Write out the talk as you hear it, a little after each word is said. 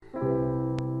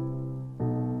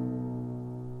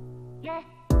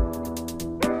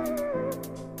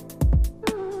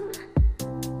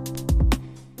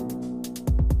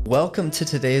Welcome to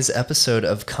today's episode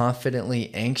of Confidently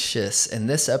Anxious. In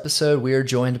this episode, we are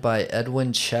joined by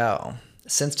Edwin Chow.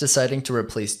 Since deciding to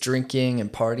replace drinking and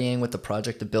partying with the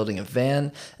project of building a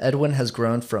van, Edwin has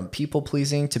grown from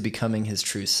people-pleasing to becoming his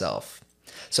true self.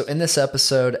 So in this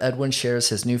episode, Edwin shares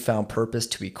his newfound purpose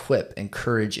to equip,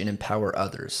 encourage, and empower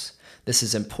others. This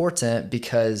is important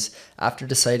because after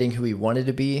deciding who he wanted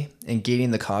to be and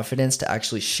gaining the confidence to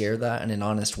actually share that in an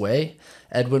honest way,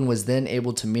 Edwin was then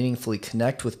able to meaningfully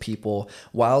connect with people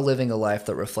while living a life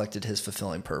that reflected his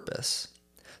fulfilling purpose.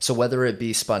 So whether it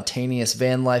be spontaneous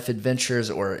van life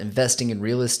adventures or investing in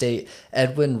real estate,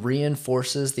 Edwin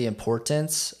reinforces the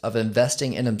importance of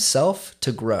investing in himself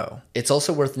to grow. It's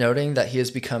also worth noting that he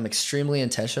has become extremely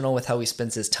intentional with how he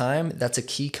spends his time. That's a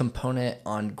key component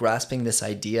on grasping this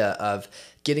idea of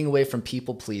getting away from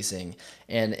people pleasing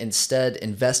and instead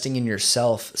investing in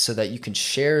yourself so that you can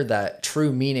share that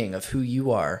true meaning of who you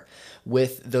are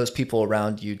with those people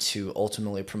around you to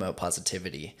ultimately promote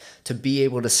positivity, to be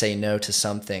able to say no to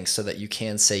some things so that you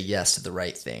can say yes to the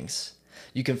right things.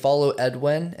 You can follow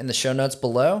Edwin in the show notes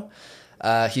below.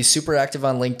 He's super active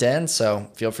on LinkedIn, so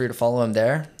feel free to follow him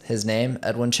there. His name,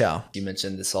 Edwin Chow. You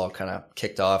mentioned this all kind of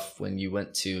kicked off when you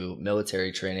went to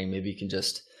military training. Maybe you can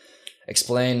just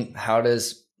explain how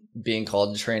does being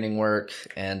called to training work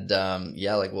and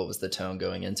what was the tone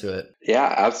going into it?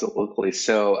 Yeah, absolutely.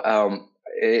 So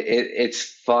it's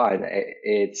fun.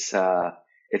 It's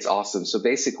awesome. So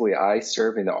basically, I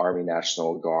serve in the Army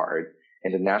National Guard,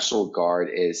 and the National Guard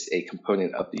is a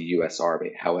component of the U.S.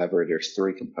 Army. However, there's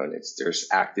three components. There's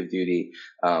active duty,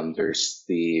 there's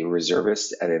the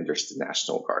reservist, and then there's the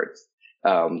National Guard.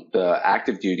 The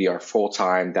active duty are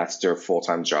full-time. That's their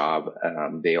full-time job.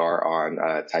 They are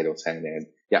on Title 10, and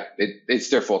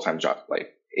it's their full-time job,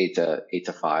 like 8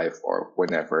 to 5 or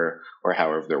whenever or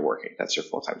however they're working. That's their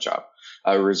full-time job.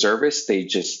 Reservists, they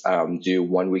just do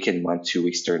 1 week in a month, 2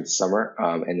 weeks during the summer,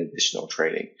 and additional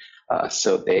training.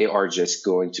 So they are just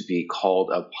going to be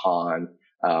called upon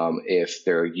if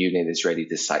their unit is ready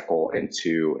to cycle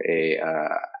into a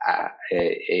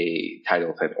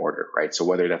Title 10 order, right? So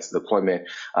whether that's a deployment,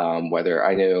 whether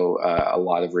I know a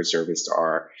lot of reservists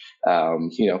are,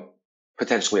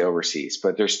 potentially overseas,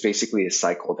 but there's basically a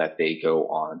cycle that they go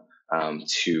on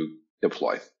to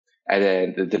deploy. And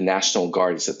then the National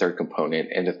Guard is the third component,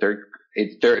 and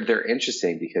they're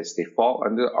interesting because they fall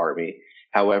under the Army.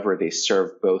 However, they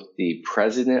serve both the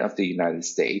President of the United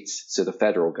States, so the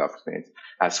federal government,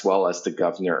 as well as the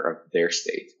governor of their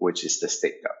state, which is the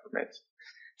state government.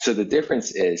 So the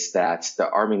difference is that the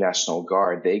Army National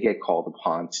Guard, they get called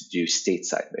upon to do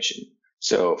stateside mission.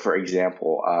 So, for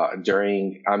example, I'm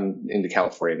in the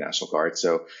California National Guard.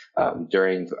 So,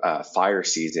 during fire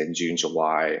season, June,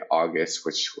 July, August,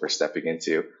 which we're stepping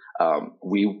into,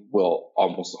 we will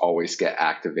almost always get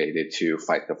activated to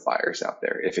fight the fires out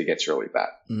there if it gets really bad.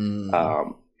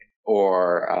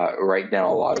 Right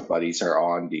now, a lot of buddies are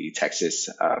on the Texas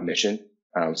mission.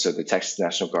 So the Texas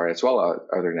National Guard, as well as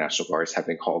other National Guards, have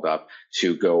been called up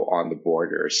to go on the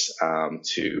borders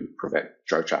to prevent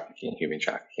drug trafficking, human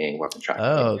trafficking, weapon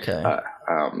trafficking,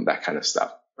 that kind of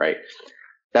stuff, right?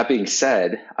 That being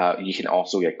said, you can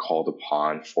also get called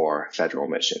upon for federal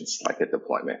missions, like a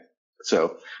deployment.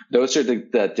 So those are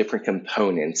the different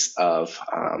components of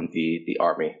the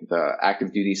Army, the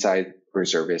active duty side,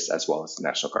 reservists, as well as the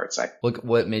National Guard side.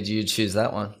 What made you choose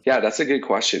that one? Yeah, that's a good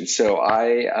question. So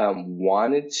I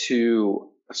wanted to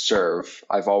serve.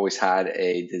 I've always had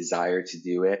a desire to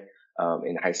do it.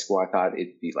 In high school, I thought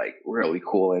it'd be like really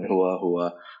cool, and hula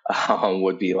hula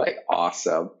would be like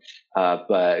awesome.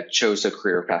 But chose a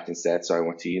career path instead. So I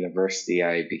went to university.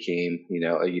 I became,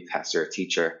 a youth pastor, a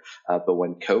teacher. But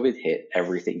when COVID hit,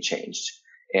 everything changed.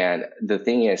 And the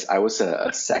thing is, I was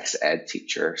a sex ed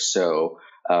teacher. So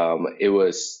it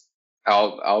was,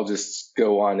 I'll just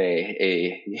go on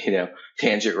a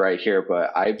tangent right here,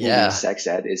 but I believe sex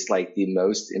ed is like the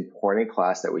most important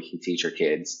class that we can teach our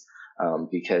kids.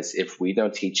 Because if we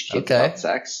don't teach kids about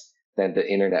sex, then the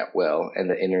internet will, and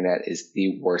the internet is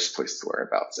the worst place to learn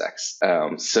about sex.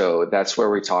 So that's where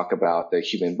we talk about the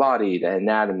human body, the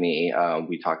anatomy.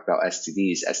 We talk about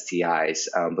STDs, STIs,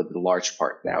 but the large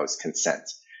part now is consent.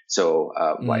 So,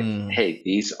 hey,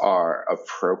 these are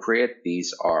appropriate.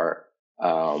 These are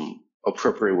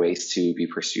appropriate ways to be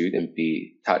pursued and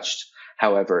be touched.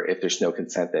 However, if there's no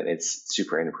consent, then it's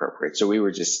super inappropriate. So we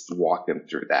would just walk them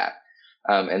through that.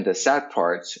 And the sad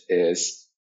part is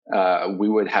we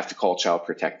would have to call Child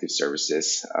Protective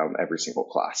Services every single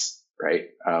class, right?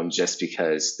 Just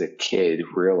because the kid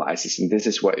realizes, and this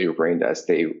is what your brain does,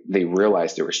 they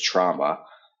realize there was trauma,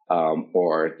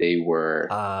 or they were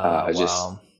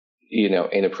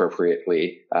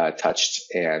inappropriately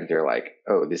touched, and they're like,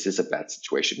 oh, this is a bad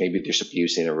situation. Maybe there's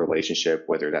abuse in a relationship,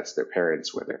 whether that's their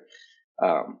parents, whether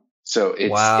so it's a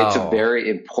Wow. very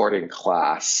important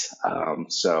class.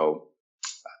 So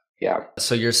yeah.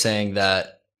 So you're saying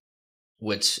that,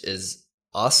 which is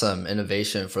awesome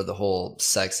innovation for the whole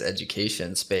sex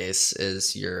education space,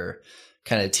 is you're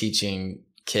kind of teaching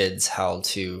kids how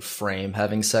to frame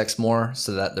having sex more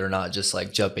so that they're not just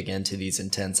like jumping into these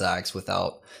intense acts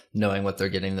without knowing what they're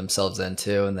getting themselves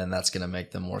into, and then that's going to make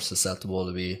them more susceptible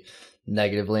to be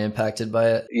negatively impacted by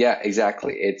it. Yeah,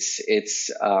 exactly.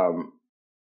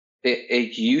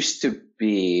 It used to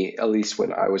be, at least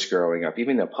when I was growing up,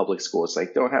 even in public school, it's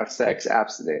like, don't have sex,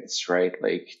 abstinence, right?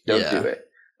 Like, don't do Yeah. it.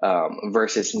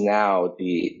 Versus now,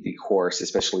 the course,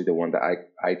 especially the one that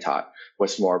I taught,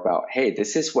 was more about, hey,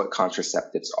 this is what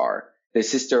contraceptives are.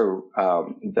 This is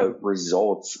the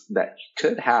results that you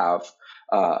could have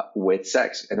with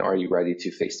sex, and are you ready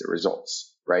to face the results?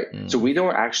 Right. So Mm. we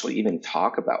don't actually even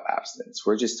talk about abstinence.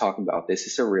 We're just talking about, this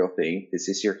is a real thing. This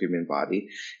is your human body.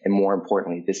 And more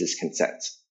importantly, this is consent.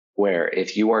 Where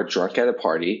if you are drunk at a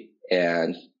party,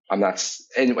 and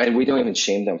and we don't even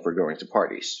shame them for going to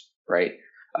parties, right?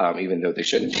 Even though they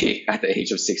shouldn't be at the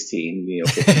age of 16,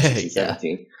 15, 16, Yeah.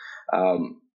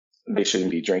 17, they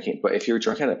shouldn't be drinking. But if you're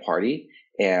drunk at a party,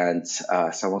 and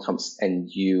someone comes and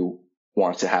you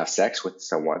want to have sex with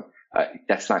someone,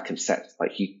 that's not consent.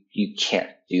 Like, you can't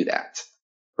do that,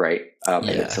 right? And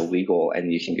it's Yeah. illegal,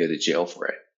 and you can go to jail for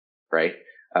it, right?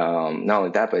 Not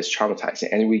only that, but it's traumatizing.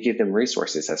 And we give them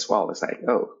resources as well. It's like,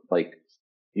 oh, like,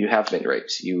 you have been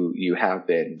raped, you have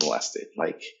been molested.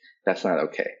 Like, that's not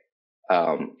okay.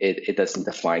 It doesn't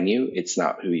define you. It's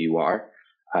not who you are.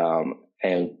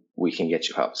 And we can get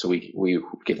you help. So we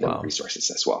give them Wow.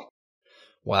 resources as well.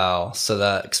 Wow. So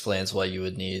that explains why you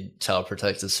would need child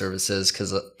protective services,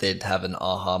 because they'd have an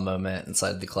aha moment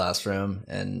inside the classroom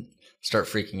and start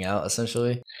freaking out,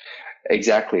 essentially.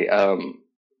 Exactly.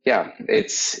 Yeah,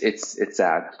 it's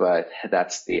sad, but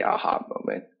that's the aha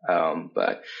moment.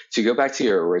 But to go back to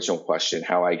your original question,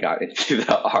 how I got into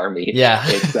the army, Yeah.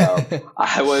 it's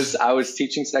I was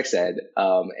teaching sex ed,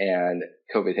 and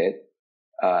COVID hit,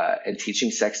 and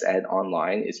teaching sex ed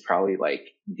online is probably like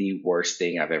the worst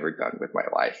thing I've ever done with my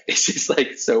life. It's just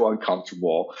like so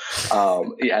uncomfortable,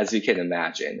 as you can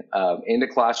imagine. In the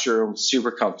classroom,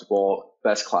 super comfortable,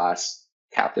 best class,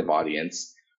 captive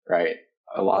audience, right?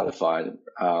 A lot of fun.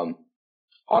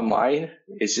 Online,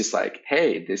 it's just like,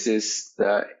 hey, this is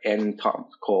the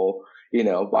anatomical,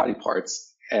 body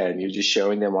parts, and you're just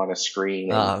showing them on a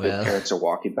screen, and Oh the man. parents are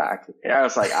walking back. And I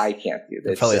was like, I can't do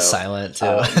They're this. probably So, silent too.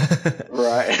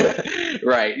 right,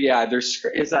 right, yeah,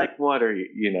 it's like, what are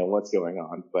what's going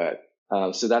on? But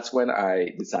so that's when I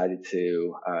decided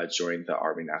to join the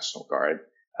Army National Guard,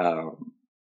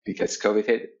 because COVID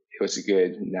hit. It was a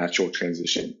good natural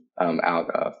transition out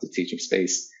of the teaching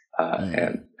space, Mm.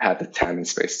 and had the time and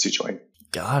space to join.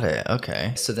 Got it.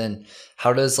 Okay. So then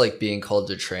how does like being called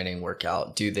to training work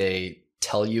out? Do they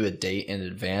tell you a date in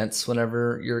advance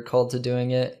whenever you're called to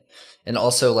doing it? And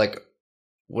also like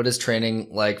what is training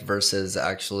like versus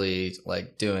actually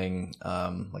like doing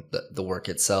like the work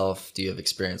itself? Do you have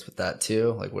experience with that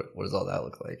too? Like what does all that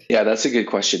look like? Yeah, that's a good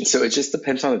question. So it just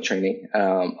depends on the training.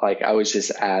 Like, I was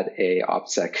just at a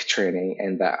OPSEC training,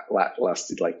 and that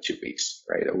lasted like 2 weeks,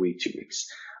 right? A week, 2 weeks.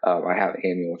 I have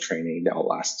annual training that will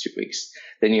last 2 weeks.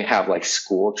 Then you have like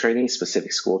school training,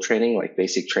 specific school training, like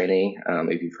basic training.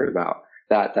 If you've heard about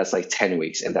that, that's like 10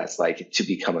 weeks. And that's like to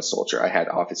become a soldier. I had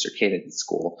officer candidate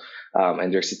school,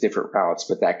 and there's different routes,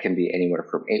 but that can be anywhere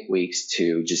from 8 weeks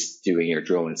to just doing your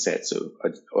drill and sit. So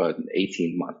an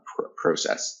 18-month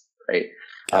process, right?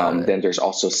 Got it. Then there's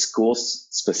also school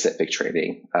specific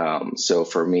training. So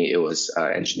for me, it was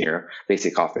engineer,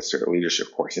 basic officer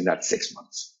leadership course, and that's 6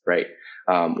 months, right?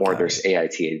 Or Got there's it.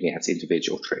 AIT, advanced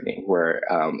individual training, where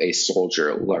a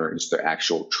soldier learns their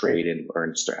actual trade and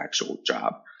learns their actual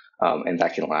job. And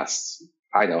that can last,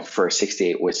 I know, for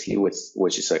 68 whiskey,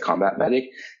 which is a combat medic,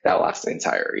 that lasts the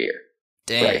entire year,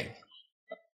 right? Dang.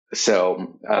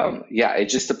 So, yeah, it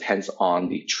just depends on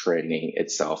the training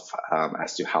itself,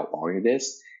 as to how long it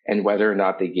is, and whether or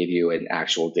not they give you an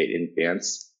actual date in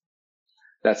advance.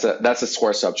 That's a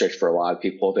sore subject for a lot of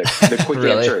people. The quick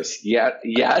Really? answer is yeah,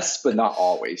 yes, but not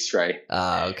always, right?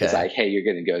 Ah, It's okay. like, hey, you're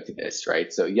going to go to this,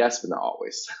 right? So yes, but not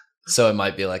always. So it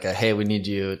might be like a hey, we need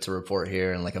you to report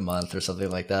here in like a month or something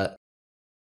like that.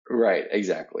 Right,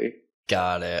 exactly.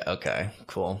 Got it. Okay,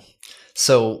 cool.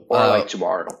 So Or like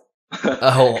tomorrow.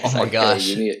 oh It's my like, hey, gosh.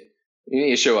 you need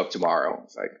to show up tomorrow.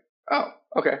 It's like, oh,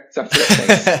 okay, sounds good,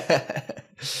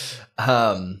 thanks.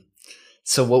 um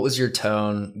So what was your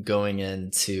tone going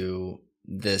into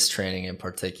this training in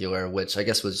particular, which I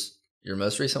guess was your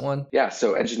most recent one? Yeah,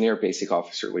 so engineer basic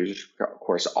officer leadership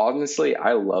course. Honestly,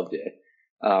 I loved it.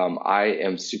 I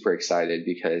am super excited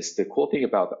because the cool thing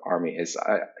about the Army is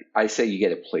I say you get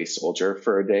to play soldier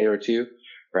for a day or two,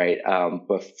 right?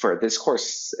 But for this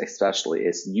course especially,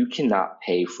 is you cannot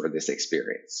pay for this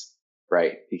experience,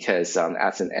 right? Because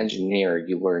as an engineer,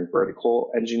 you learn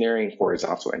vertical engineering,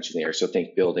 horizontal engineering. So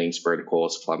think buildings,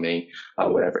 verticals, plumbing,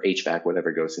 whatever, HVAC,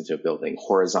 whatever goes into a building.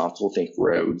 Horizontal, think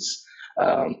roads,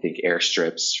 think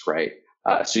airstrips, right?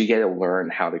 So you get to learn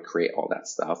how to create all that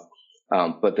stuff.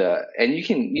 And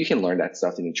you can learn that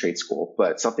stuff in the trade school,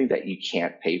 but something that you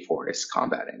can't pay for is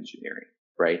combat engineering,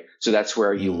 right? So that's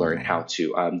where you learn how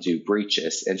to do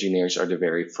breaches. Engineers are the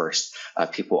very first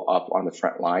people up on the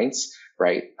front lines,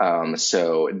 right?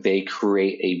 So they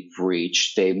create a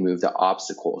breach, they move the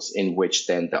obstacles in which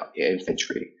then the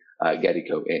infantry get to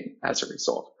go in as a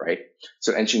result, right?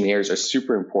 So engineers are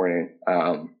super important.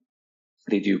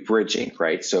 They do bridging,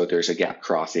 right? So there's a gap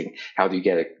crossing. How do you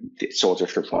get a soldier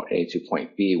from point A to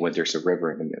point B when there's a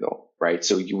river in the middle, right?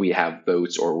 So we have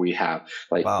boats or we have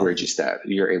like Wow. bridges that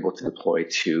you're able to deploy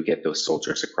to get those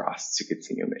soldiers across to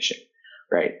continue a mission,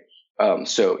 right?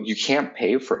 So you can't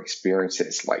pay for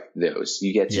experiences like those.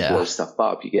 You get to blow Yeah. stuff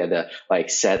up. You get to like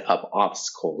set up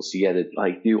obstacles. You get to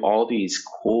like do all these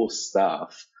cool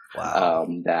stuff Wow.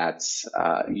 that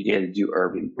you get to do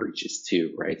urban breaches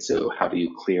too, right? So how do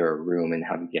you clear a room and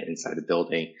how do you get inside the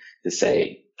building to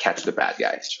say catch the bad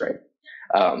guys, right?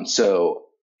 So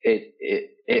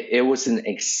it was an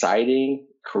exciting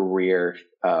career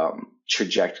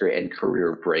trajectory and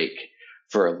career break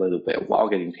for a little bit while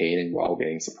getting paid and while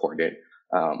getting supported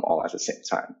all at the same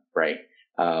time, right?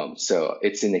 So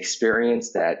it's an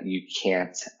experience that you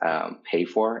can't pay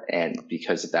for, and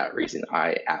because of that reason,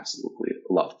 I absolutely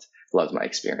loved my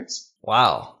experience.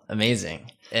 Wow.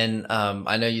 Amazing. And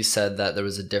I know you said that there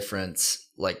was a difference,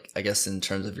 like, I guess, in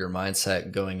terms of your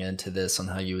mindset going into this on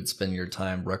how you would spend your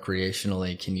time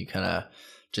recreationally. Can you kind of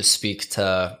just speak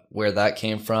to where that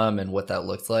came from and what that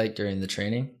looked like during the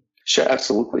training? Sure,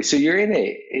 absolutely. So you're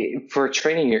in for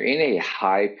training, you're in a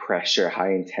high pressure,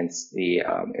 high intensity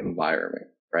environment,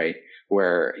 right?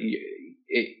 Where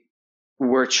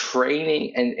we're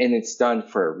training and it's done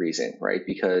for a reason, right?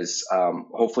 Because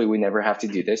hopefully we never have to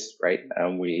do this, right?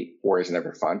 War is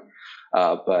never fun.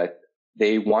 But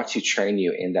they want to train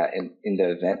you in that, in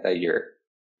the event that you're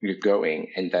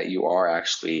going and that you are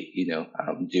actually,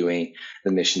 doing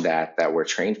the mission that we're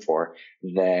trained for,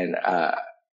 then,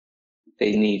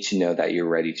 they need to know that you're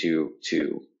ready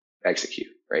to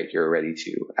execute, right? You're ready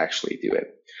to actually do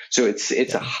it. So it's a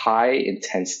Yeah. high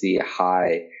intensity,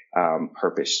 high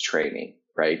purpose training,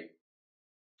 right?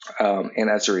 And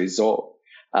as a result,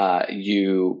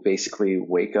 you basically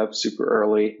wake up super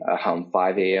early,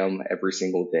 5 a.m. every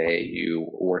single day. You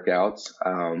work out.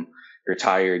 You're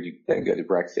tired. You then go to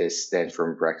breakfast. Then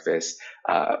from breakfast,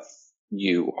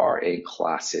 you are in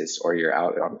classes or you're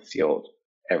out on the field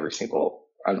every single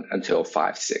until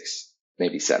 5, 6,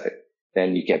 maybe 7.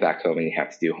 Then you get back home and you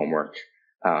have to do homework,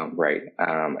 right?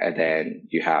 And then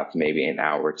you have maybe an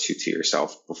hour or two to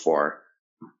yourself before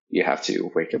you have to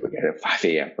wake up again at 5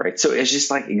 a.m., right? So it's just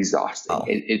like exhausting. Oh,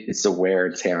 It's the wear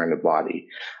and tear on the body.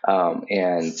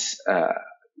 And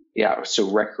yeah, so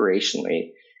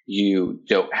recreationally, you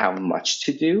don't have much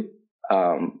to do.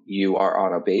 You are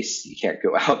on a base. You can't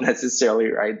go out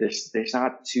necessarily, right? There's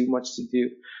not too much to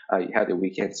do. You have the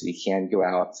weekend, so you can go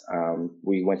out.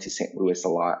 We went to St. Louis a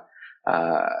lot.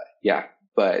 Yeah,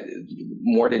 but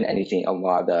more than anything, a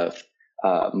lot of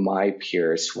my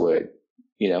peers would,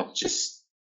 just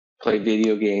play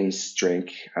video games,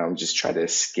 drink, just try to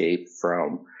escape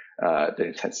from the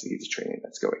intensity of the training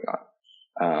that's going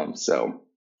on. So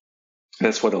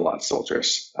that's what a lot of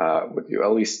soldiers would do.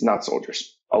 At least not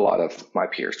soldiers. A lot of my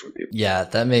peers would do. yeah,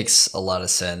 that makes a lot of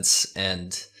sense.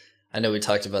 And I know we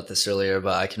talked about this earlier,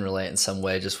 but I can relate in some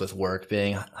way just with work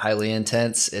being highly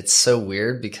intense. It's so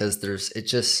weird because it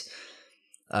just,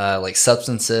 like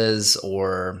substances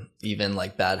or even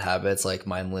like bad habits, like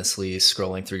mindlessly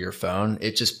scrolling through your phone,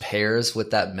 it just pairs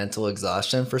with that mental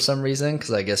exhaustion for some reason.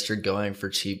 Cause I guess you're going for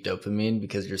cheap dopamine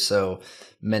because you're so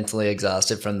mentally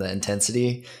exhausted from the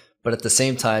intensity. But at the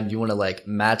same time, you want to like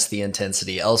match the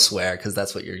intensity elsewhere because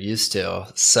that's what you're used to.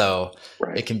 So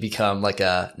Right. it can become like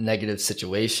a negative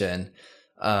situation.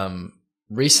 Um,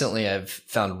 Recently, I've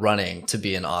found running to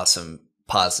be an awesome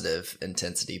positive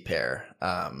intensity pair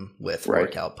with Right.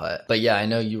 work output. But yeah, I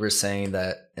know you were saying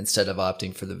that instead of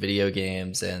opting for the video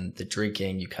games and the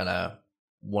drinking, you kind of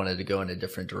wanted to go in a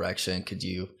different direction. Could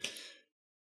you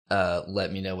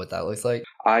let me know what that looks like?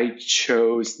 I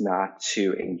chose not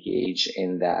to engage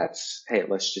in that. Hey,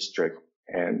 let's just drink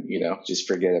and, just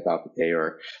forget about the day,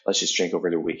 or let's just drink over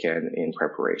the weekend in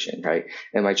preparation. Right.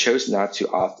 And I chose not to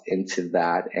opt into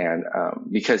that. And,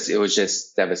 because it was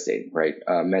just devastating, right?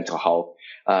 Mental health,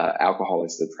 alcohol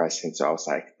is depressing. So I was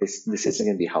like, this isn't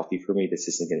going to be healthy for me. This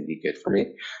isn't going to be good for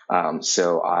me.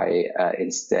 So I,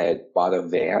 instead bought a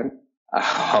van.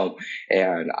 Um,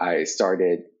 and I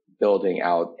started building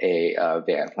out a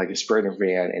van, like a sprinter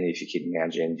van, and if you can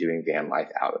imagine doing van life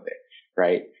out of it,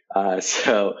 right?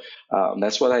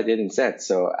 That's what I did instead.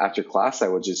 So after class, I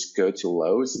would just go to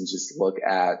Lowe's and just look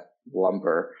at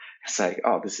lumber. It's like,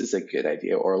 oh, this is a good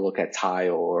idea, or look at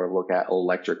tile, or look at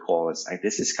electrical. It's like,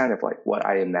 this is kind of like what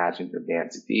I imagined the van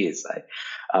to be. It's like,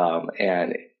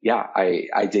 and yeah,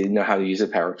 I didn't know how to use a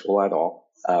power tool at all.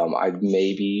 I'd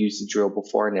maybe used a drill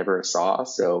before, never a saw.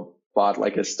 So bought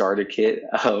like a starter kit,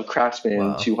 a Craftsman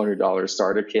Wow. $200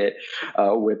 starter kit,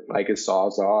 with like a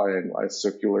sawzall and a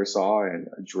circular saw and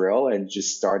a drill, and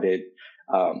just started,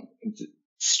 um,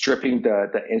 stripping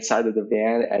the inside of the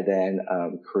van, and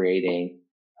then, creating,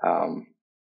 um,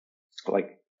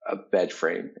 like a bed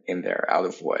frame in there out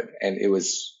of wood. And it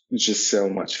was just so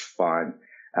much fun,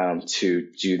 to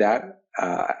do that,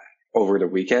 over the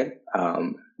weekend,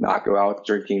 not go out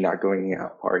drinking, not going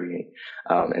out partying.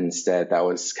 And instead, that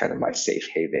was kind of my safe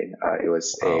haven. It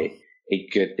was Wow. a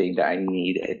good thing that I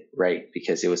needed, right?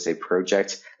 Because it was a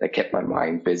project that kept my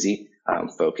mind busy,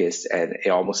 focused, and it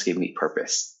almost gave me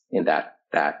purpose in that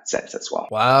sense as well.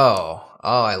 Wow.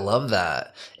 Oh, I love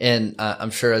that. And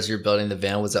I'm sure as you're building the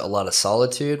van, was it a lot of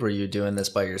solitude? Were you doing this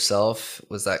by yourself?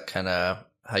 Was that kind of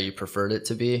how you preferred it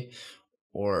to be?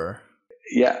 Or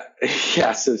Yeah,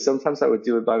 yeah. So sometimes I would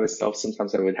do it by myself.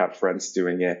 Sometimes I would have friends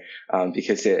doing it,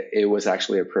 because it was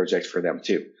actually a project for them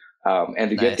too.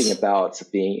 And the good thing nice. about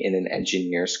being in an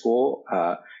engineer school,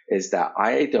 is that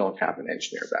I don't have an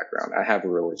engineer background. I have a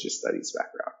religious studies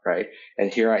background, right? And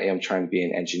here I am trying to be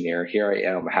an engineer. Here I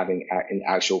am having an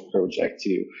actual project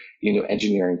to,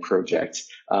 engineering project,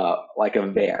 like a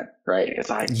van, right? It's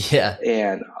like, Yeah.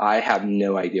 and I have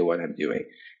no idea what I'm doing.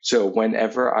 So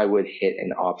whenever I would hit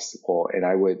an obstacle, and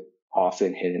I would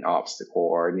often hit an obstacle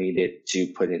or needed to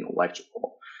put in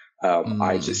electrical, I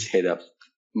Mm, just hit up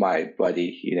my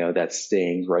buddy, that's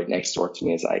staying right next door to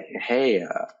me. Is like, hey,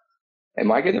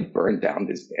 am I going to burn down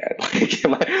this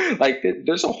van?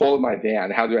 There's a hole in my van.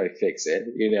 How do I fix it?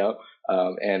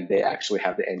 And they actually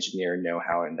have the engineer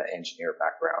know-how and the engineer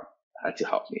background, to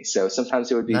help me. So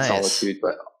sometimes it would be nice. solitude,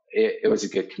 but it was a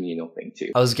good communal thing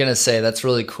too. I was gonna say that's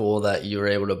really cool that you were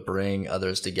able to bring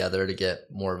others together to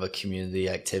get more of a community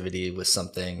activity with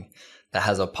something that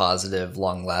has a positive,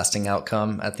 long-lasting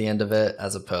outcome at the end of it,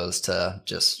 as opposed to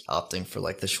just opting for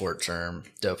like the short-term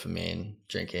dopamine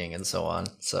drinking and so on.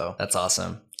 So that's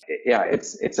awesome. Yeah,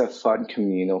 it's a fun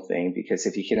communal thing, because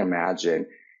if you can imagine,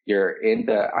 you're in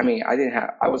the, I mean,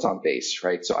 I was on base,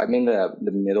 right? So I'm in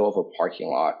the middle of a parking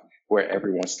lot where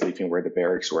everyone's sleeping, where the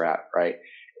barracks were at, right?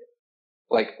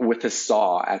 Like with a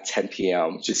saw at 10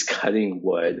 p.m., just cutting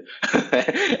wood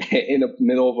in the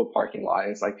middle of a parking lot.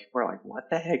 And it's like, people are like, what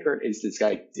the heck is this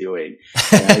guy doing?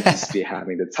 And I would just be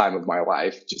having the time of my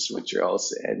life just with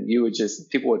drills. And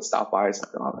people would stop by and say,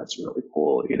 oh, that's really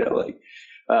cool.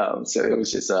 So it was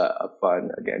just a fun,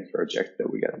 again, project that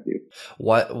we got to do.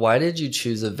 Why did you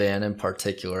choose a van in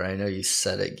particular? I know you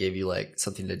said it gave you like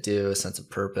something to do, a sense of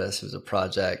purpose, it was a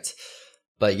project.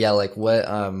 But yeah, like what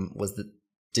was the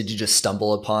did you just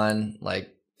stumble upon like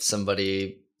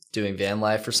somebody doing van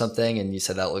life or something and you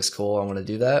said that looks cool, I want to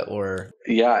do that? Or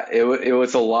Yeah, it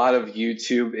was a lot of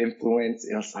YouTube influence.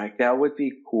 It was like, that would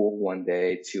be cool one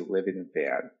day to live in a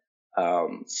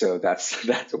van. So that's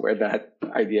that's where that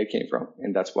idea came from,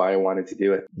 and that's why I wanted to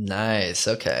do it. nice.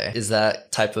 Okay. Is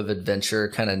that type of adventure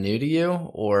kind of new to you,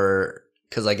 or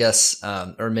cuz I guess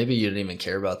or maybe you didn't even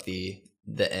care about the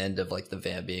end of like the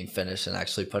van being finished and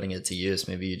actually putting it to use.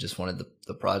 Maybe you just wanted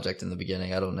the project in the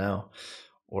beginning. I don't know.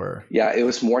 Or Yeah, it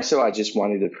was more so I just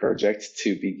wanted the project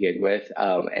to begin with,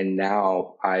 and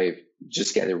now I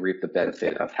just get to reap the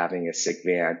benefit of having a sick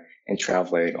van and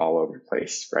traveling all over the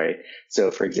place, right? So,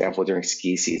 for example, during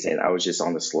ski season, I was just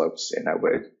on the slopes, and I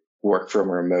would work from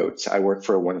remote. I work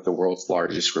for one of the world's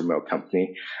largest remote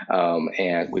company,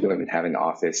 and we don't even have an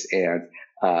office, and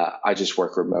I just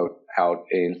work remote out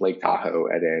in Lake Tahoe.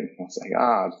 And then I was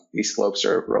like, these slopes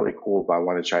are really cool, but I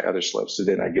want to try other slopes. So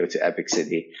then I go to Epic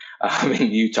City,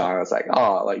 in Utah. And I was like,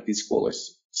 like these cooler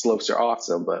slopes are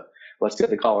awesome, but let's go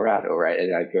to Colorado, right?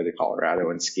 And I'd go to Colorado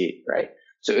and ski, right?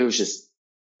 So it was just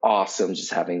awesome,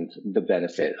 just having the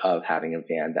benefit of having a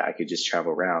van that I could just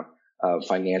travel around.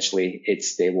 Financially,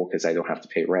 it's stable because I don't have to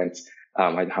pay rent.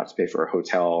 I don't have to pay for a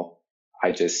hotel.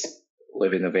 I just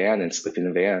live in a van and sleep in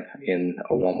a van in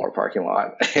a Walmart parking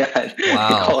lot and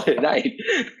call Wow. it a night.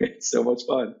 It's so much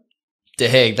fun.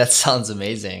 Dang, that sounds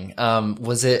amazing.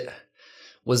 Was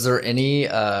there any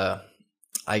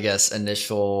I guess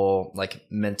initial like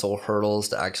mental hurdles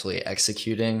to actually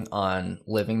executing on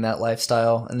living that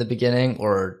lifestyle in the beginning,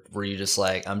 or were you just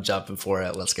like, I'm jumping for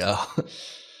it, let's go?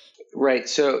 Right.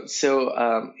 So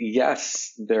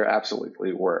yes, there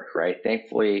absolutely were. Right.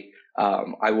 Thankfully,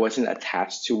 I wasn't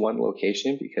attached to one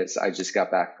location because I just got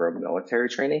back from military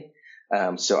training.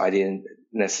 So I didn't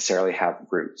necessarily have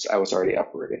roots. I was already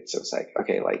uprooted. So it's like,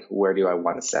 okay, like where do I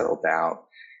want to settle down?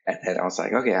 And then I was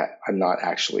like, okay, I'm not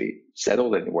actually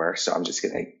settled anywhere, so I'm just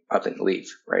gonna up and leave.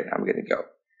 Right. I'm gonna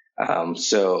go.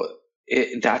 So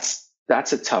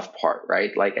that's a tough part,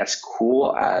 right? Like as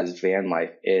cool as van life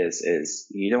is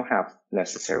you don't have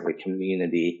necessarily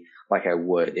community like I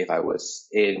would if I was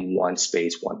in one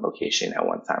space, one location at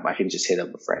one time. I can just hit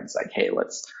up with friends like, hey,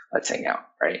 let's hang out,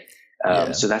 right?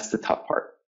 Yeah. So that's the tough part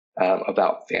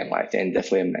about van life, and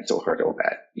definitely a mental hurdle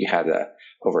that you had to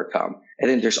overcome. And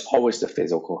then there's always the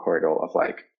physical hurdle of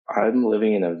like, I'm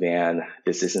living in a van.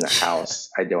 This isn't a house.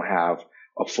 I don't have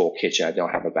a full kitchen. I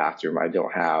don't have a bathroom. I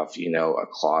don't have, a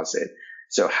closet.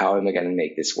 So how am I going to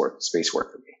make this space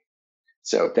work for me?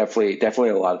 So definitely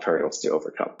a lot of hurdles to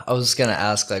overcome. I was gonna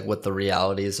ask like what the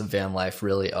realities of van life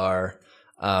really are,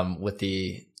 with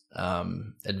the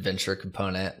adventure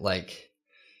component. Like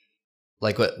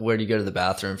where do you go to the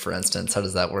bathroom, for instance? How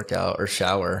does that work out? Or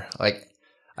shower? Like,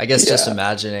 I guess just Yeah.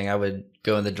 imagining I would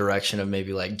go in the direction of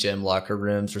maybe like gym locker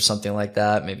rooms or something like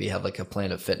that. Maybe have like a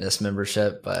Planet Fitness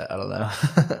membership, but I don't know.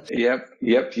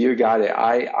 Yep. You got it.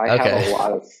 I have Okay. a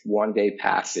lot of 1 day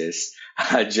passes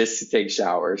just to take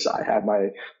showers. I have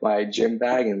my gym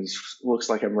bag and it looks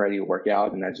like I'm ready to work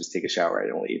out, and I just take a shower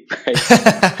and leave. Right.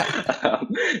 So,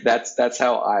 that's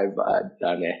how I've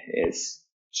done it. Is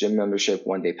gym membership,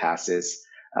 1 day passes.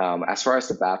 As far as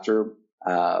the bathroom,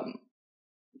 um,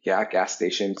 yeah, gas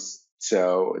stations.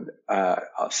 So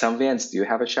some vans do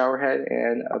have a shower head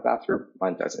and a bathroom.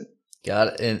 Mine doesn't.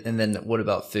 Got it. And then what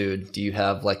about food? Do you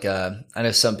have like I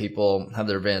know some people have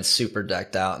their vans super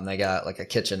decked out and they got like a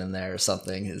kitchen in there or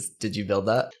something. Did you build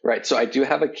that? Right. So I do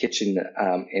have a kitchen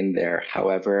in there.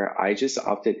 However, I just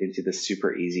opted into the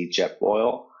super easy jet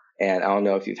boil. And I don't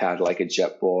know if you've had like a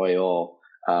jet boil,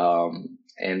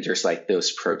 and there's like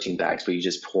those protein bags, but you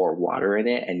just pour water in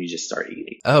it and you just start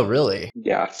eating. Oh, really?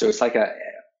 Yeah. So it's like a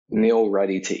meal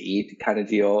ready to eat kind of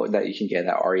deal that you can get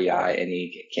at REI,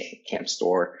 any camp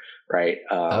store, right?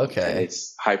 And Okay.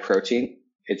 it's high protein.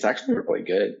 It's actually really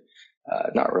good.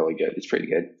 Not really good. It's pretty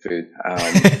good food.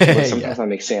 But Yeah. sometimes I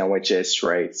make sandwiches,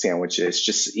 right? Sandwiches,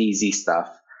 just easy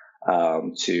stuff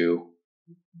to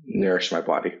nourish my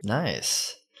body.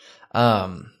 Nice.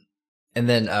 Um, and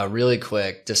then really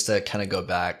quick, just to kind of go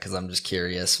back, because I'm just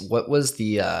curious, what was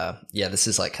the yeah, this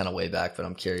is like kind of way back, but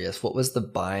I'm curious, what was the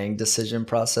buying decision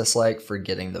process like for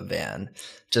getting the van?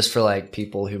 Just for like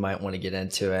people who might want to get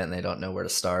into it and they don't know where to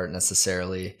start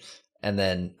necessarily. And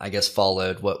then I guess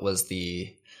followed, what was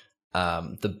the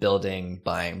building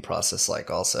buying process like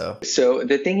also? So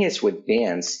the thing is with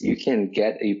vans, you can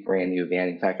get a brand new van.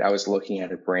 In fact, I was looking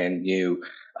at a brand new,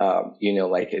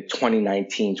 like a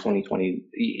 2019,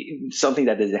 2020, something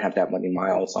that doesn't have that many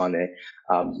miles on it,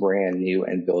 brand new,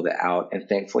 and build it out. And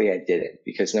thankfully I didn't,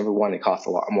 because number one, it cost a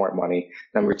lot more money.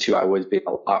 Number two, I would be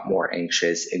a lot more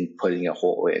anxious in putting a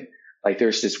hole in. Like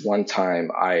there's this one time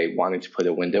I wanted to put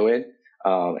a window in,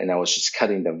 and I was just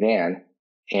cutting the van,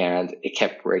 and it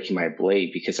kept breaking my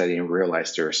blade because I didn't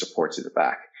realize there were supports at the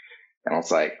back. And I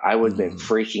was like, I would have been Mm.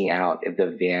 freaking out if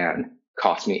the van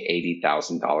cost me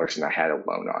 $80,000 and I had a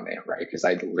loan on it, right? Because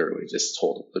I literally just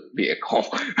totaled the vehicle,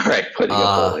 right? Putting a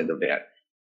hole in the van.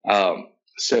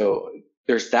 So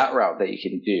there's that route that you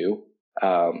can do.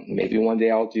 Maybe one day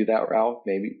I'll do that route.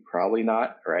 Maybe, probably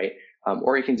not, right?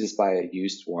 Or you can just buy a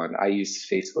used one. I used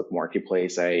Facebook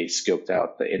Marketplace. I scoped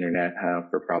out the internet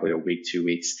for probably a week, 2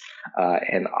 weeks.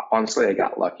 And honestly, I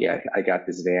got lucky. I got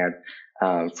this van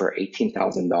for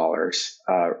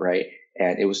 $18,000, right?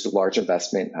 And it was a large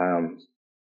investment.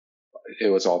 It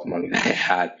was all the money that I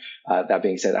had. That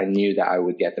being said, I knew that I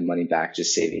would get the money back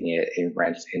just saving it in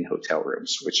rent in hotel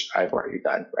rooms, which I've already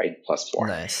done, right? Plus more.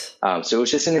 Nice. So it was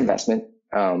just an investment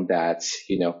that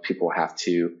people have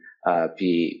to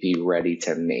be ready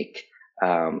to make.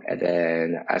 And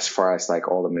then as far as like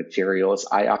all the materials,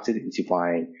 I opted into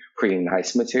buying pretty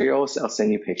nice materials. I'll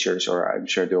send you pictures, or I'm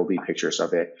sure there will be pictures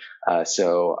of it.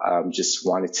 Just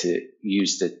wanted to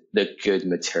use the good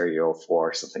material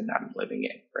for something that I'm living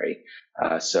in,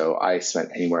 right? So I spent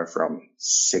anywhere from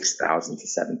 6,000 to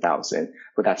 7,000,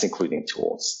 but that's including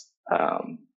tools,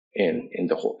 in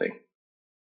the whole thing,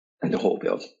 in the whole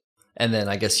build. And then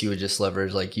I guess you would just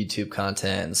leverage like YouTube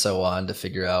content and so on to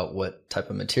figure out what type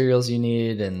of materials you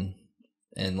need and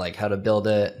like how to build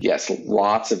it. Yes,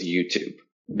 lots of YouTube.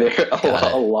 There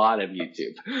a lot of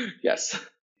YouTube. Yes.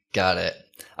 Got it.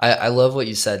 I love what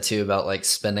you said too about like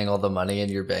spending all the money in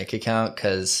your bank account,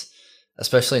 because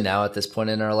especially now at this point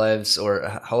in our lives,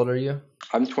 or how old are you?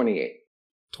 I'm 28.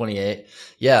 28.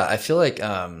 Yeah, I feel like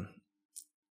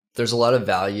there's a lot of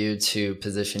value to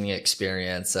positioning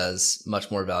experience as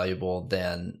much more valuable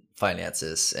than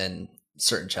finances in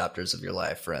certain chapters of your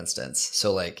life, for instance.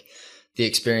 So like the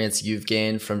experience you've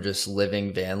gained from just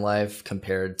living van life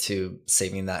compared to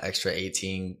saving that extra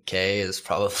 18K is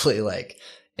probably like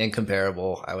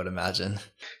incomparable, I would imagine.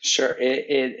 Sure,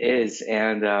 it is.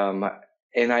 And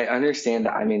I understand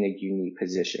that I'm in a unique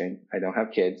position. I don't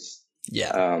have kids.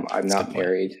 Yeah. I'm not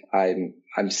married.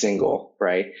 I'm single,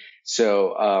 right?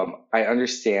 So I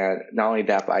understand not only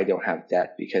that, but I don't have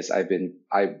debt because I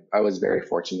was very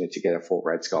fortunate to get a full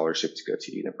ride scholarship to go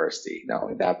to university. Not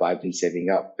only that, but I've been saving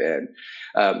up,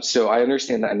 and so I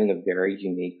understand that I'm in a very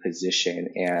unique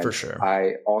position. And For sure.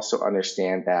 I also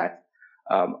understand that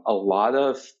a lot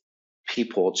of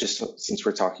people, just since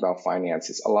we're talking about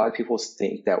finances, a lot of people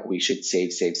think that we should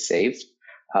save.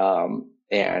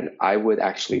 And I would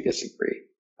actually disagree.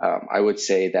 I would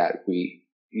say that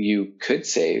you could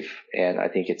save, and I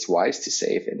think it's wise to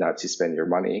save and not to spend your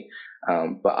money.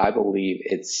 But I believe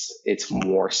it's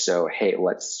more so, hey,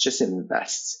 let's just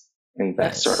invest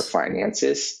Nice. our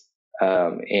finances,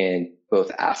 in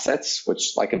both assets,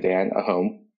 which like a van, a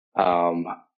home,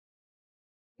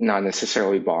 not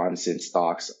necessarily bonds and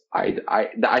stocks.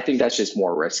 I think that's just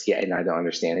more risky, and I don't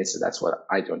understand it. So that's what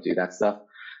I don't do that stuff.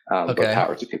 But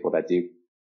power to people that do.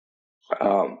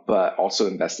 But also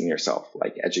invest in yourself,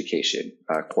 like education,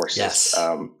 courses, Yes.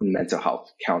 Mental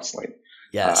health, counseling,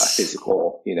 Yes.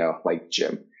 physical, like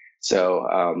gym. So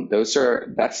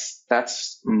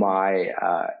that's my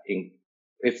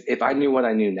if I knew what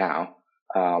I knew now,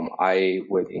 I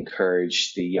would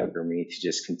encourage the younger me to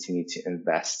just continue to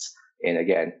invest in,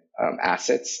 again,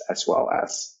 assets as well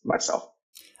as myself.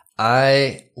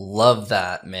 I love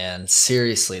that, man.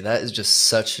 Seriously, that is just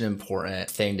such an important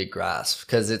thing to grasp,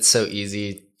 because it's so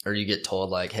easy, or you get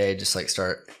told like, hey, just like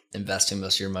start investing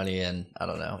most of your money in, I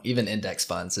don't know, even index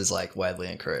funds is like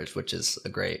widely encouraged, which is a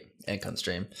great income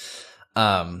stream,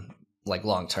 like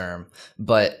long term.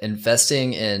 But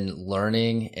investing in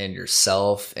learning and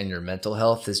yourself and your mental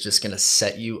health is just going to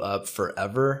set you up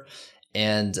forever.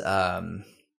 And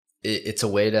it's a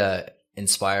way to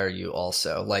inspire you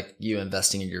also, like you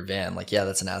investing in your van. Like, yeah,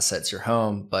 that's an asset, it's your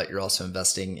home, but you're also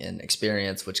investing in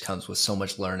experience, which comes with so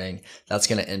much learning. That's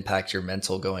going to impact your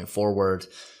mental going forward,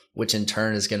 which in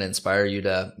turn is going to inspire you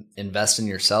to invest in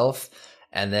yourself.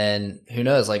 And then who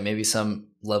knows, like maybe some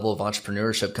level of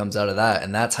entrepreneurship comes out of that,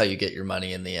 and that's how you get your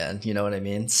money in the end. You know what I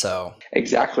mean? So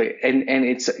exactly. And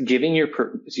it's giving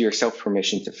yourself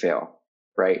permission to fail,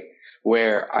 right?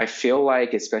 Where I feel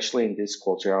like, especially in this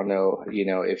culture, I don't know,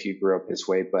 if you grew up this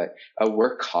way, but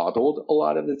we're coddled a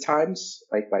lot of the times,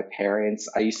 like by parents.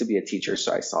 I used to be a teacher,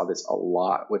 so I saw this a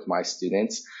lot with my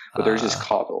students, but they're just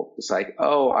coddled. It's like,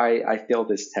 oh, I failed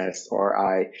this test, or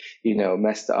I,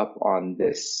 messed up on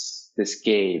this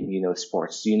game,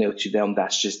 sports, to them,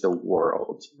 that's just the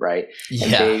world, right? yeah.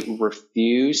 And they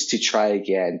refuse to try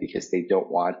again because they don't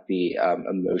want the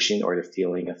emotion or the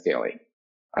feeling of failing.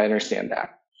 I understand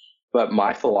that. But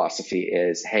my philosophy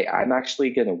is, hey, I'm actually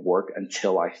going to work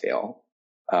until I fail.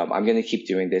 I'm going to keep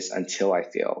doing this until I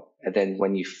fail. And then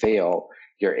when you fail,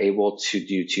 you're able to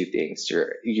do two things.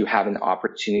 You have an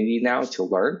opportunity now to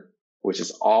learn, which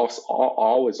is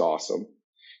always awesome.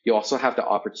 You also have the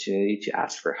opportunity to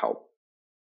ask for help.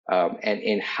 And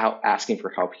in asking for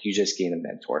help, you just gain a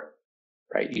mentor,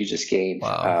 right? You just gain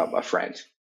a friend.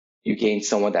 You gain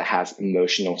someone that has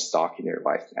emotional stock in your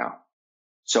life now.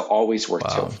 So always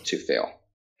worth to fail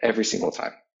every single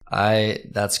time.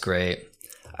 That's great.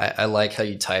 I like how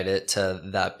you tied it to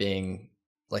that being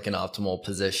like an optimal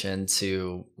position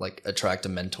to like attract a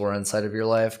mentor inside of your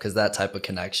life, because that type of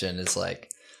connection is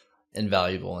like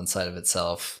invaluable inside of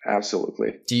itself.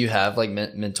 Absolutely. Do you have like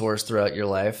mentors throughout your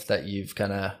life that you've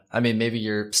kind of, I mean, maybe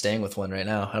you're staying with one right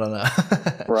now. I don't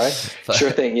know. Right. Sure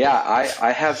But thing. Yeah.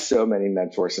 I have so many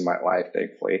mentors in my life,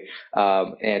 thankfully.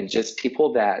 And just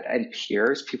people that, and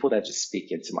peers, people that just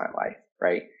speak into my life.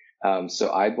 Right.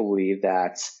 So I believe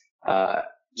that,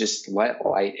 just let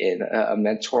light in. A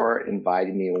mentor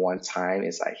invited me one time.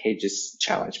 It's like, hey, just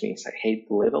challenge me. It's like, hey,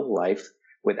 live a life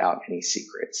without any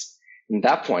secrets. At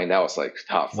that point, that was like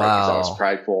tough, right? Because I was wow.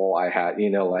 prideful. I had,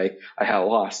 like, I had a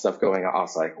lot of stuff going on. I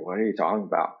was like, what are you talking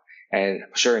about? And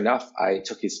sure enough, I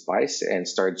took his advice and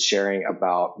started sharing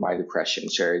about my depression,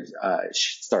 started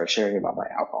sharing about my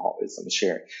alcoholism,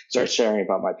 started sharing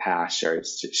about my past,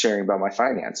 sharing about my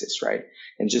finances, right?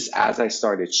 And just as I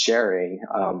started sharing,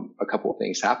 a couple of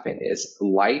things happened is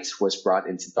light was brought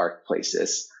into dark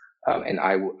places. And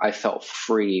I felt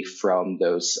free from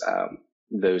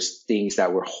those things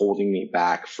that were holding me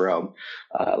back from,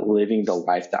 living the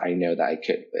life that I know that I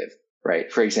could live, right?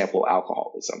 For example,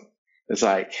 alcoholism. It's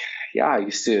like, yeah, I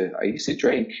used to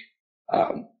drink,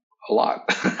 a lot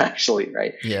actually,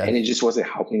 right? Yeah. And it just wasn't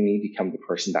helping me become the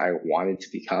person that I wanted to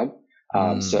become.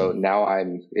 So Mm. now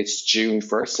it's June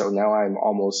 1st. So now I'm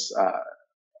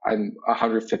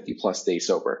 150 plus days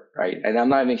sober, right? And I'm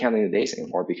not even counting the days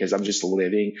anymore because I'm just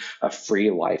living a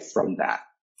free life from that,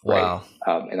 right?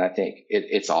 Wow. And I think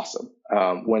it's awesome.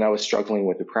 When I was struggling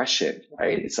with depression,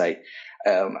 right? It's like,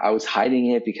 I was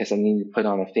hiding it because I needed to put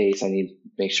on a face. I needed to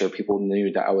make sure people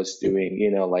knew that I was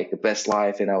doing, like the best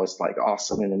life and I was like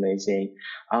awesome and amazing.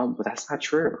 But that's not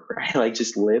true, right? Like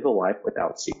just live a life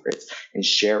without secrets and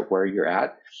share where you're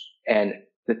at. And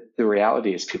the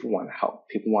reality is people want to help.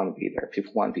 People want to be there.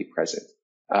 People want to be present.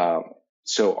 Um,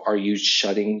 so are you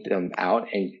shutting them out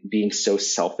and being so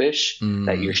selfish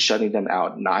that you're Mm. shutting them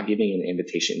out, not giving an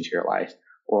invitation into your life?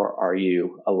 Or are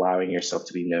you allowing yourself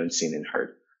to be known, seen, and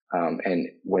heard? And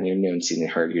when you're known, seen,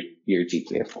 and heard, you're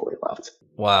deeply and fully loved.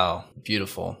 Wow.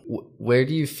 Beautiful. Where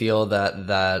do you feel that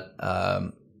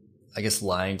I guess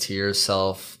lying to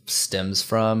yourself stems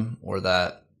from, or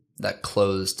that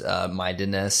closed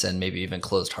mindedness and maybe even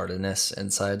closed heartedness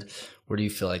inside? Where do you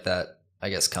feel like that, I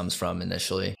guess, comes from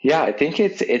initially? Yeah, I think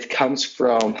it comes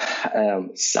from,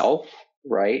 self,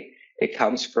 right? It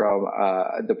comes from,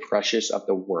 the pressures of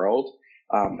the world,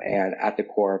 and at the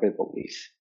core of it, belief.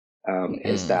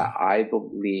 Is that Mm. I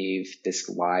believe this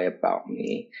lie about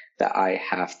me that I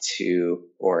have to,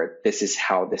 or this is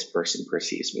how this person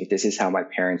perceives me. This is how my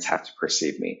parents have to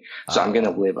perceive me. So I'm going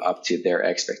to Oh, live up to their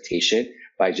expectation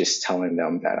by just telling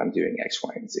them that I'm doing X,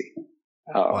 Y, and Z.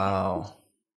 Um, wow.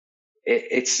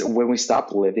 it's when we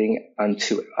stop living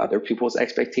unto other people's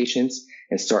expectations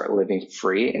and start living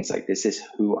free. And it's like, this is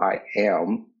who I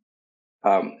am,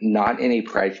 not in a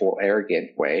prideful,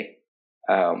 arrogant way.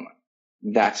 Um,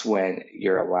 that's when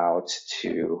you're allowed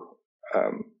to,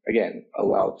 again,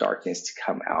 allow darkness to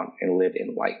come out and live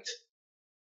in light.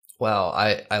 Wow,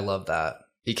 I love that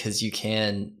because you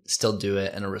can still do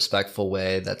it in a respectful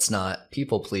way that's not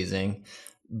people pleasing,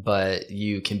 but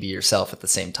you can be yourself at the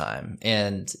same time.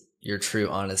 And your true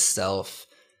honest self,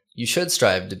 you should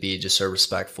strive to be just a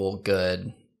respectful,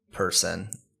 good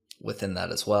person within that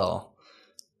as well.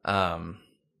 Um,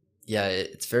 yeah,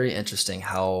 it's very interesting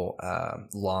how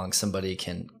long somebody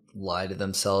can lie to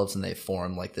themselves and they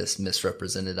form like this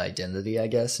misrepresented identity, I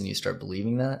guess, and you start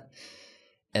believing that.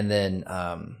 And then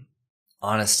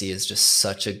honesty is just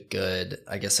such a good,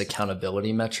 I guess,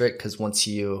 accountability metric. Because once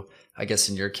you, I guess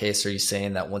in your case, are you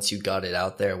saying that once you got it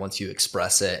out there, once you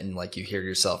express it and like you hear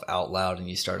yourself out loud and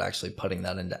you start actually putting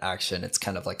that into action, it's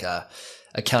kind of like a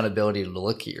accountability to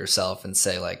look at yourself and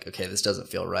say like, okay, this doesn't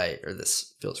feel right or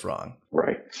this feels wrong.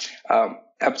 Right.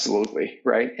 Absolutely.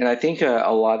 Right. And I think,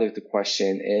 a lot of the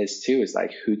question is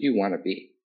like, who do you want to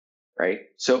be? Right.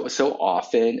 So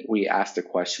often we ask the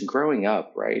question growing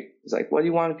up, right? It's like, what do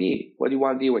you want to be? What do you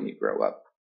want to be when you grow up?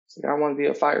 It's like, I want to be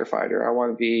a firefighter. I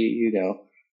want to be,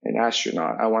 an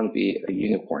astronaut. I want to be a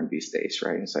unicorn these days.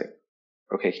 Right. It's like,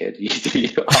 okay, kid, you do you.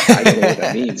 I don't know what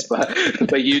that means,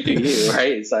 but you do you,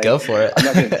 right? It's like, Go for I'm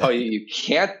not going to tell it. you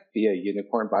can't be a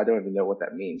unicorn, but I don't even know what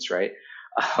that means, right?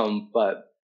 But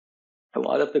a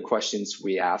lot of the questions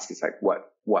we ask is like, what,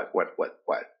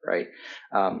 right?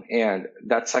 And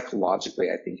that psychologically,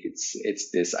 I think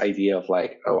it's this idea of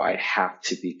like, oh, I have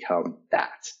to become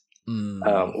that.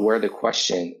 Mm, Where the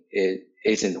question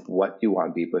isn't what do you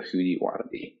want to be, but who do you want to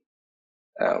be?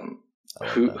 Um, I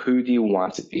love who that. who do you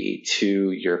want to be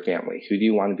to your family? Who do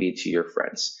you want to be to your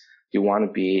friends? Do you want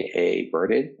to be a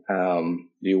burden?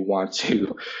 Do you want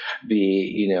to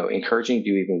be, encouraging? Do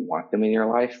you even want them in your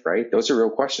life? Right? Those are real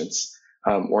questions.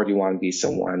 Or do you want to be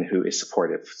someone who is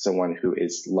supportive, someone who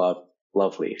is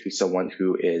lovely, who's someone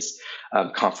who is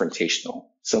confrontational,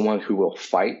 someone who will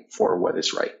fight for what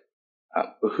is right?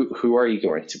 Who are you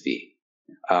going to be?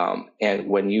 And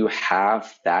when you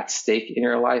have that stake in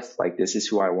your life, like this is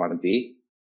who I want to be,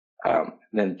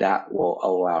 then that will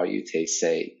allow you to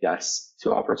say yes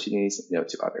to opportunities, no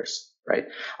to others, right?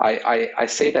 I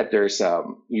say that there's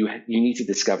you need to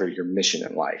discover your mission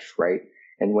in life, right?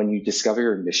 And when you discover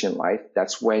your mission in life,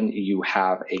 that's when you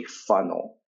have a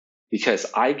funnel. Because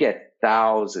you get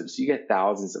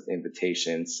thousands of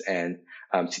invitations and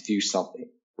to do something,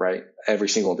 right? Every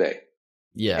single day.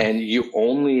 Yeah. And you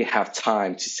only have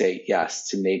time to say yes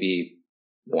to maybe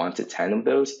 1 to 10 of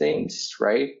those things,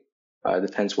 right?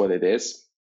 Depends what it is.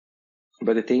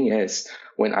 But the thing is,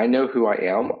 when I know who I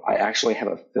am, I actually have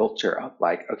a filter of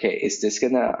like, okay, is this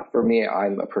for me,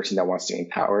 I'm a person that wants to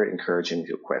empower, encourage, and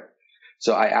to equip.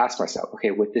 So I ask myself,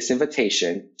 okay, with this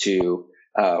invitation to,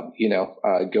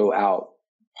 go out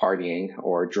partying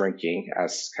or drinking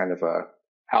as kind of a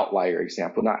outlier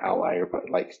example, not outlier, but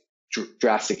like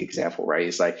drastic example, right?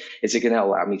 It's like, is it going to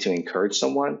allow me to encourage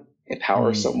someone,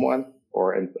 empower someone,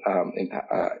 or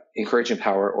encourage,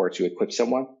 empower, or to equip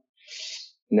someone?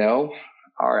 No.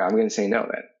 All right, I'm going to say no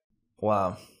then.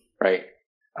 Wow. Right.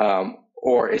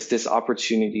 Or is this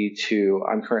opportunity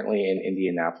I'm currently in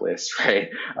Indianapolis, right?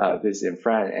 Visiting a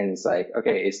friend, and it's like,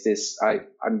 okay,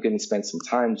 I'm going to spend some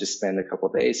time, just spend a couple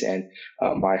of days, and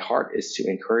my heart is to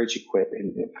encourage, equip,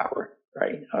 and empower,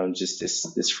 right? Just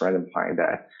this friend of mine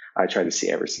that I try to see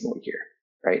every single year,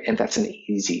 right? And that's an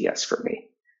easy yes for me.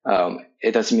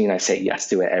 It doesn't mean I say yes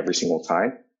to it every single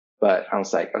time, but I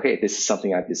was like, okay, this is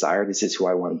something I desire. This is who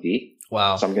I want to be.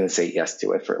 Wow. So I'm going to say yes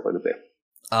to it for a little bit.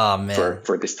 Oh man.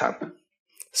 For this time.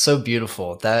 So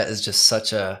beautiful. That is just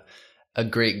such a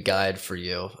great guide for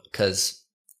you, because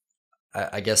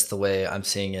I guess the way I'm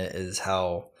seeing it is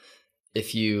how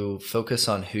if you focus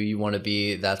on who you want to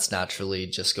be, that's naturally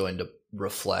just going to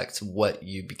reflect what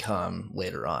you become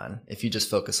later on. If you just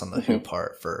focus on the who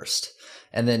part first.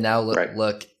 And then now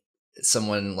look,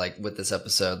 someone like with this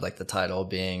episode, like the title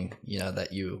being,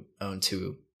 that you own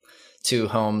two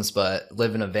homes but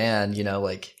live in a van,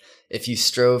 like if you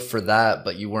strove for that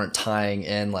but you weren't tying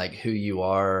in like who you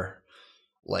are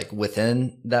like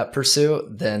within that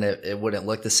pursuit, then it wouldn't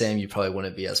look the same. You probably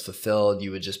wouldn't be as fulfilled.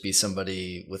 You would just be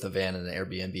somebody with a van and an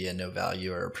Airbnb and no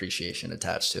value or appreciation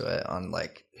attached to it on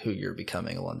like who you're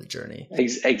becoming along the journey.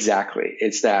 Exactly.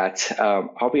 It's that,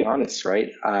 I'll be honest,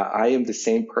 right? I am the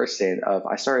same person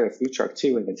I started a food truck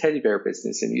too in the teddy bear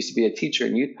business and used to be a teacher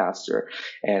and youth pastor.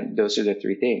 And those are the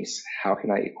three things. How can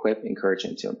I equip, encourage,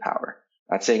 and to empower?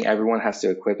 Not saying everyone has to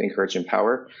equip, encourage,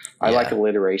 empower. I like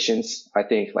alliterations. I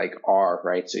think like R,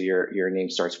 right? So your name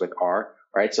starts with R,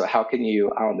 right? So how can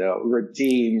you, I don't know,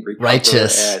 redeem, recover,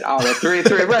 righteous, and I don't know, three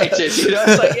righteous,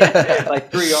 it's like, like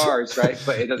 3 R's, right?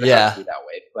 But it doesn't have to be that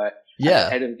way. But at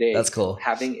the end of the day, that's cool.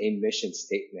 Having a mission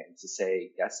statement to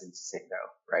say yes and to say no,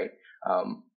 right?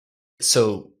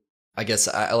 So I guess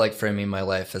I like framing my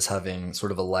life as having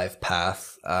sort of a life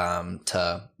path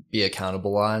to be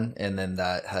accountable on. And then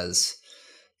that has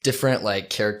different like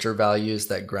character values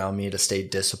that ground me to stay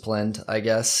disciplined, I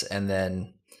guess. And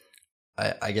then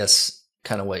I guess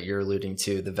kind of what you're alluding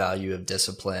to, the value of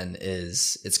discipline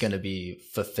is it's going to be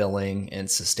fulfilling and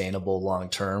sustainable long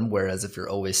term. Whereas if you're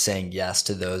always saying yes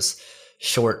to those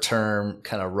short term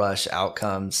kind of rush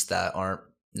outcomes that aren't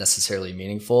necessarily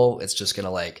meaningful, it's just going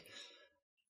to like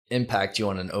impact you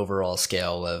on an overall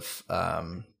scale of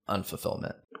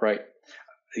unfulfillment. Right.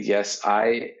 Yes,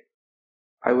 I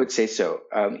would say so.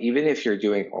 Even if you're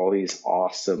doing all these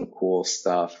awesome, cool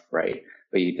stuff, right?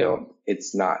 But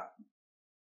it's not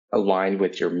aligned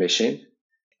with your mission.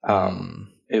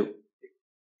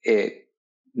 It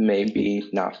may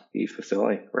not be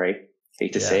fulfilling, right?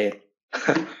 Hate to say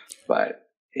it, but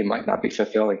it might not be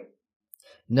fulfilling.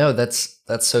 No, that's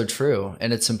so true.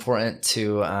 And it's important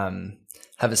to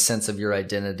have a sense of your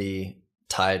identity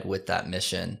tied with that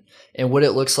mission. And what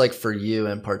it looks like for you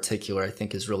in particular, I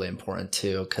think is really important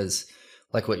too, because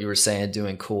like what you were saying,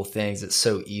 doing cool things, it's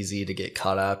so easy to get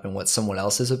caught up in what someone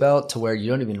else is about to where you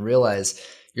don't even realize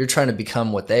you're trying to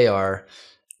become what they are,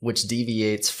 which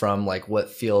deviates from like what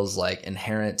feels like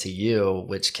inherent to you,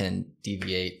 which can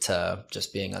deviate to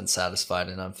just being unsatisfied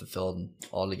and unfulfilled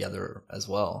altogether as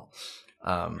well.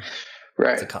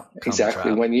 Right.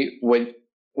 Exactly. Trap.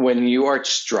 When you are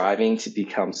striving to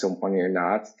become someone you're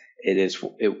not, it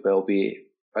will be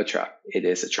a trap. It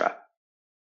is a trap.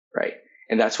 Right.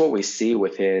 And that's what we see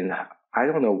within, I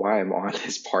don't know why I'm on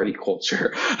this party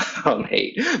culture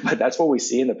hate, but that's what we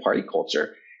see in the party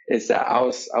culture is that I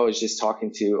was just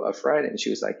talking to a friend and she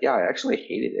was like, yeah, I actually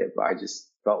hated it, but I just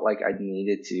felt like I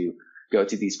needed to go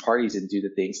to these parties and do the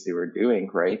things they were doing,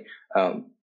 right?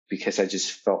 Um, because I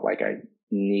just felt like I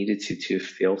needed to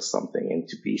feel something and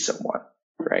to be someone,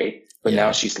 right? But now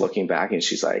Yeah. she's looking back and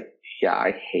she's like, yeah,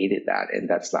 I hated that, and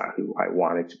that's not who I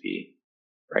wanted to be,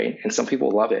 right? And some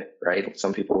people love it, right?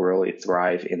 Some people really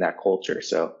thrive in that culture.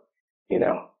 So, you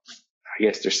know, I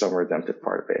guess there's some redemptive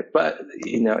part of it, but For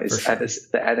it's sure.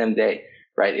 the end of the day,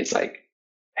 right? It's like,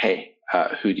 hey,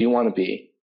 who do you want to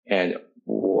be, and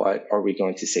what are we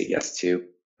going to say yes to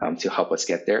help us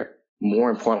get there? More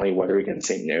importantly, what are we going to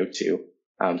say no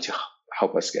to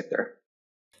help us get there?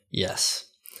 Yes.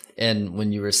 And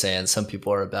when you were saying some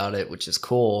people are about it, which is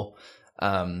cool,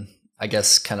 I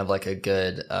guess kind of like a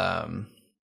good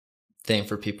thing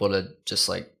for people to just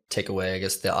like take away, I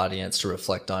guess the audience to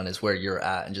reflect on is where you're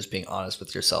at and just being honest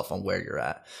with yourself on where you're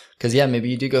at. Cause yeah, maybe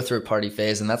you do go through a party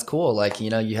phase and that's cool. Like,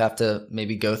 you have to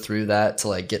maybe go through that to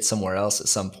like get somewhere else at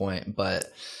some point.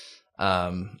 But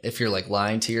if you're like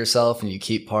lying to yourself and you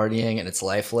keep partying and it's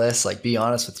lifeless, like be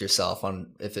honest with yourself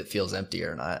on if it feels empty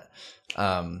or not.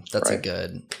 That's a Right,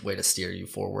 good way to steer you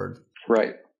forward.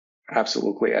 right,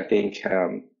 absolutely. I think,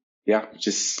 yeah,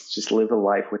 just live a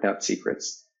life without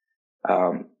secrets,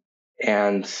 um,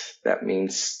 and that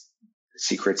means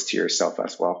secrets to yourself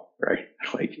as well, right?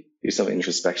 Like do some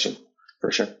introspection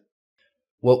for sure.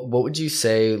 What would you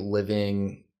say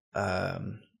living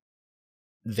um,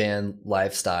 van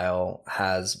lifestyle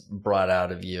has brought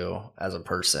out of you as a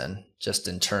person, just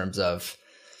in terms of,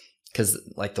 because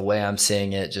like the way I'm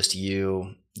seeing it, just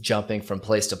you jumping from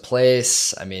place to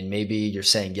place. I mean, maybe you're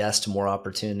saying yes to more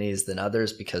opportunities than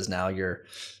others because now you're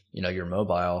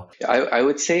mobile. I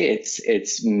would say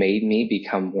it's made me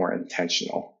become more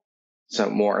intentional. So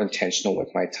more intentional with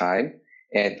my time.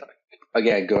 And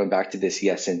again, going back to this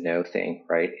yes and no thing,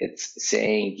 right? It's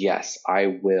saying, yes,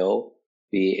 I will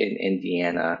be in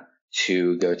Indiana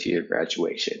to go to your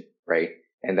graduation, right?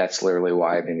 And that's literally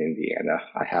why I'm in Indiana.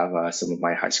 I have some of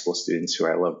my high school students who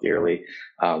I love dearly.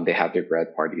 They have their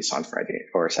grad parties on Friday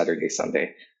or Saturday,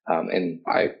 Sunday. And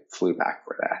I flew back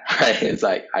for that, right? It's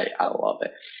like, I love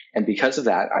it. And because of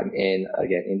that, I'm in,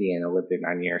 again, Indiana, lived there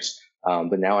 9 years.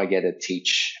 But now I get to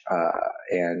teach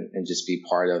and just be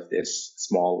part of this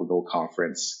small little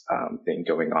conference thing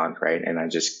going on, right? And I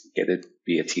just get to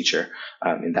be a teacher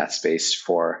in that space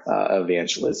for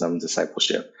evangelism,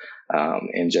 discipleship,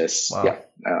 and just Wow. yeah,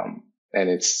 and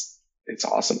it's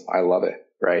awesome. I love it,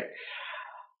 right?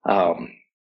 Um,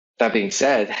 that being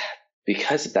said,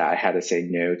 because of that, I had to say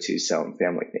no to some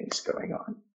family things going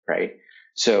on, right?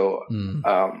 So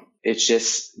Mm, it's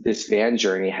just this van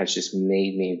journey has just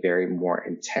made me very more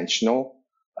intentional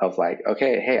of like,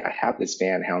 okay, hey, I have this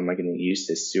van. How am I going to use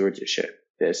this stewardship?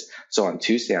 This. So on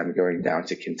Tuesday, I'm going down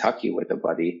to Kentucky with a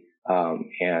buddy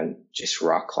and just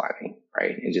rock climbing,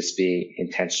 right? And just being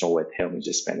intentional with him and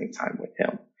just spending time with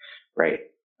him, right?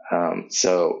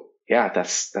 So yeah,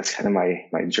 that's kind of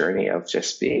my journey of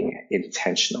just being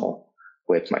intentional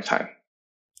with my time.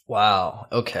 wow.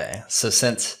 Okay. So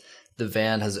since the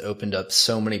van has opened up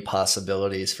so many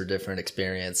possibilities for different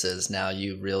experiences, now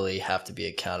you really have to be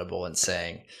accountable and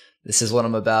saying, this is what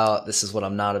I'm about, this is what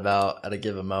I'm not about at a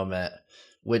given moment,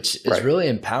 which is Right. really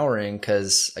empowering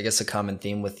because I guess a common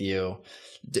theme with you.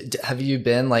 Have you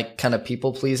been like kind of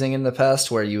people pleasing in the past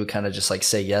where you would kind of just like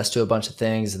say yes to a bunch of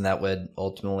things and that would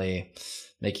ultimately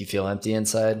make you feel empty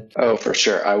inside? Oh, for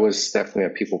sure. I was definitely a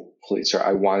people pleaser.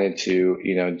 I wanted to,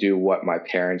 do what my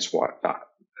parents wanted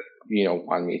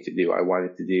me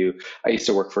to do. I used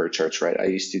to work for a church, right? I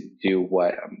used to do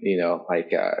what,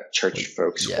 like, church Like,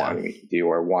 folks yeah. wanted me to do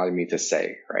or wanted me to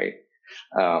say, right?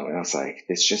 And I was like,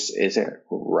 this just isn't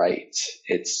right.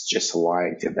 It's just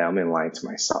lying to them and lying to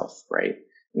myself, right?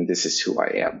 And this is who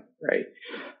I am,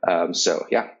 right? So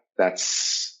yeah,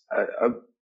 that's a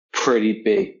pretty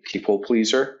big people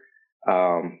pleaser.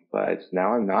 But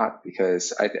now I'm not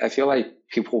because I feel like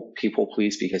people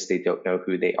please because they don't know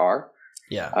who they are.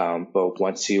 Yeah. But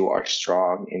once you are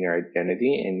strong in your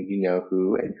identity and you know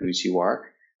who and whose you are,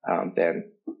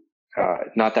 then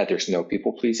not that there's no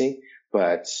people pleasing,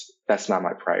 but that's not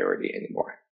my priority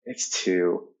anymore. It's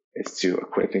to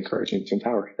equip, encourage, and to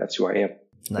empower. That's who I am,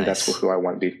 and that's Nice. who I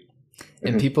want to be.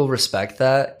 And Hmm. people respect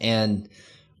that. And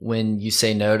when you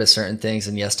say no to certain things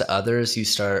and yes to others, you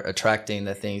start attracting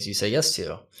the things you say yes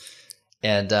to.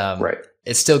 And Right.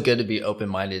 it's still good to be open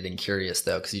minded and curious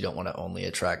though, because you don't want to only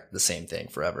attract the same thing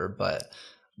forever. But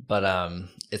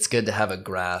it's good to have a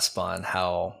grasp on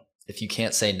how if you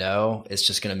can't say no, it's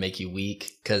just going to make you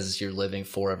weak because you're living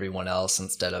for everyone else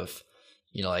instead of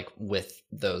like with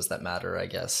those that matter, I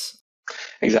guess.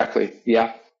 Exactly.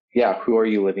 Yeah. yeah, who are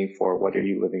you living for? What are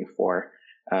you living for?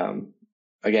 Um,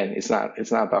 Again, it's not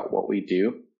about what we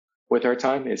do with our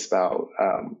time. It's about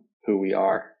who we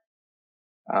are.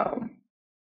 Um,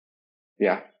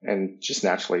 yeah, and just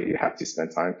naturally you have to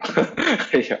spend time.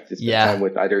 You have to spend time Yeah.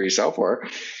 with either yourself or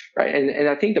right. And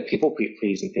I think the people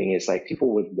pleasing thing is like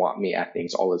people would want me at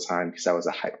things all the time because I was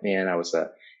a hype man. I was a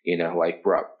like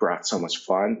brought so much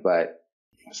fun, but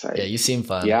it's Yeah, like you seem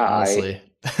fun, yeah, honestly.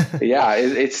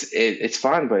 it's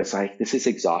fun, but it's like this is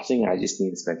exhausting. I just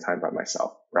need to spend time by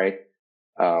myself, right?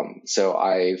 So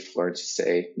I've learned to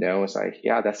say no. It's like,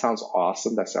 yeah, that sounds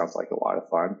awesome. That sounds like a lot of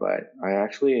fun, but I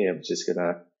actually am just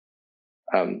gonna,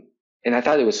 um, and I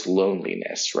thought it was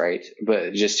loneliness, right?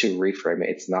 But just to reframe it,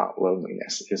 it's not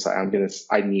loneliness. It's like,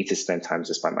 I need to spend time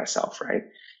just by myself, right?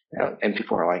 And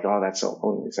people are like, oh, that's so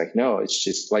lonely. It's like, no, it's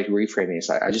just like reframing. It's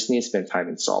like, I just need to spend time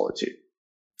in solitude,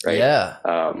 right? Yeah.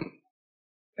 Um,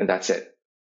 and that's it.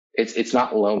 It's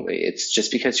not lonely. It's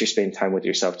just because you're spending time with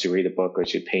yourself to read a book or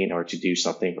to paint or to do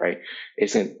something, right?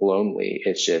 Isn't lonely.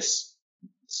 It's just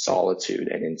solitude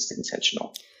and it's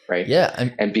intentional, right? Yeah.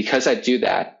 I'm And because I do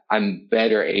that, I'm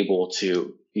better able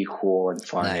to be cool and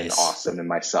fun and nice. awesome in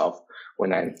myself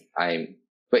when I'm,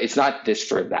 but it's not this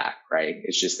for that, right?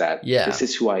 It's just that this Yeah.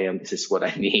 is who I am. This is what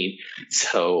I need.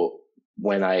 So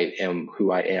when I am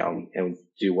who I am and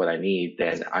do what I need,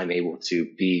 then I'm able to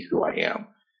be who I am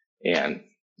and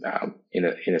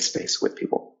in a space with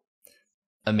people.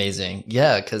 Amazing.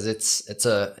 Yeah, because it's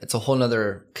a whole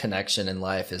nother connection in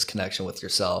life is connection with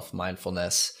yourself,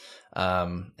 mindfulness.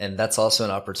 And that's also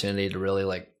an opportunity to really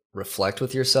like reflect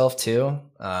with yourself too.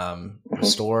 Mm-hmm.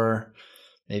 Restore,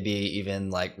 maybe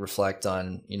even like reflect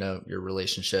on, your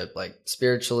relationship, like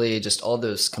spiritually, just all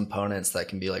those components that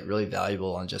can be like really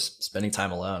valuable on just spending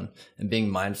time alone and being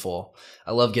mindful.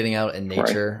 I love getting out in Right.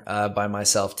 nature by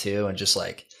myself too, and just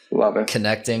like Love it.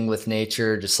 connecting with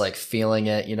nature, just like feeling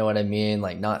it, you know what I mean?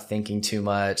 Like not thinking too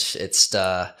much. It's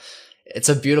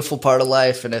a beautiful part of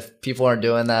life, and if people aren't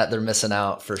doing that, they're missing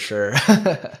out for sure.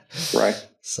 Right.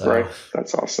 So, Right.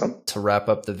 That's awesome. to wrap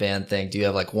up the van thing, do you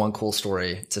have like one cool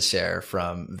story to share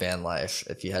from van life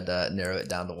if you had to narrow it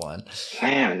down to one?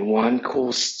 Man, one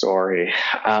cool story.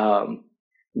 Um,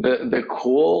 the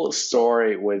cool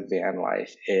story with van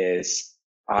life is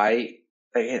I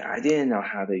again I didn't know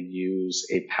how to use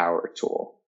a power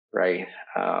tool, right?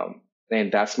 And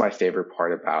that's my favorite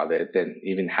part about it than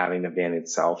even having the van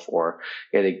itself or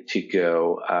getting to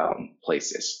go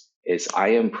places. Is I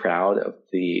am proud of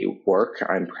the work.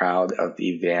 I'm proud of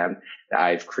the van that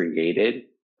I've created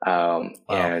Wow.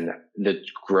 and the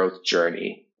growth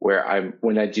journey where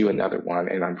when I do another one,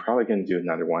 and I'm probably going to do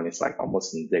another one, it's like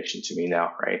almost an addiction to me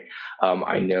now, right?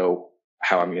 I know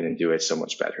how I'm going to do it so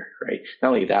much better, right? Not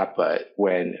only that, but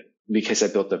because I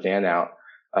built the van out,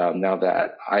 now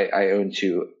that I own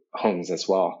two homes as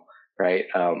well, right?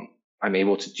 I'm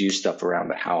able to do stuff around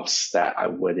the house that I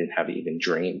wouldn't have even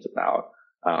dreamed about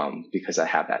because I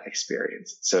have that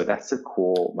experience. So that's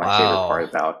my favorite part Wow.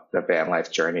 about the van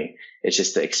life journey. It's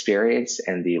just the experience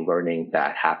and the learning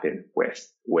that happened with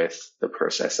the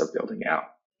process of building out.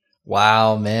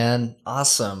 Wow, man.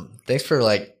 Awesome. Thanks for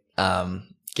like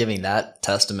giving that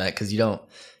testament, because you don't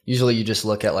usually, you just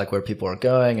look at like where people are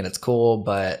going and it's cool,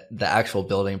 but the actual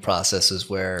building process is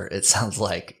where it sounds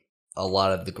like a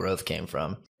lot of the growth came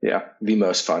from. Yeah, the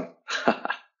most fun.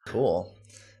 Cool.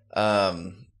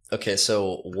 Okay,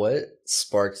 so what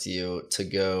sparked you to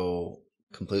go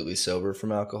completely sober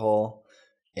from alcohol?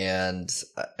 And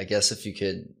I guess if you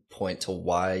could point to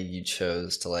why you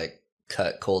chose to like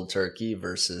cut cold turkey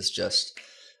versus just,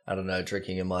 I don't know,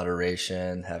 drinking in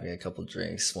moderation, having a couple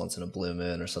drinks once in a blue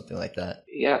moon or something like that.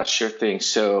 Yeah, sure thing.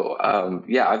 So,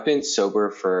 yeah, I've been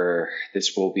sober for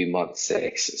this will be month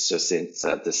 6, so since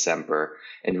December.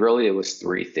 And really, it was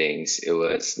three things. It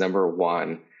was number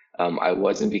one, I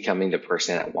wasn't becoming the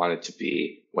person I wanted to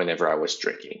be whenever I was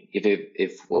drinking. If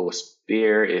it was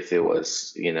beer, if it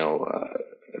was,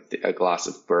 a glass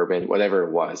of bourbon, whatever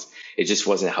it was, it just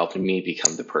wasn't helping me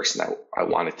become the person I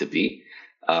wanted to be.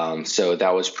 So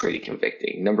that was pretty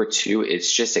convicting. Number two,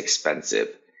 it's just expensive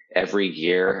every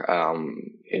year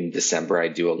in December, I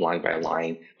do a line by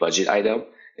line budget item.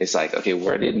 It's like, okay,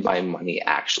 where did my money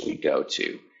actually go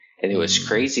to? And it was Mm.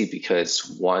 crazy because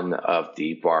one of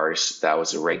the bars that I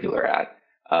was a regular at,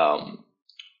 um,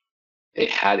 it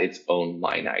had its own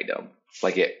line item.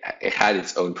 Like it had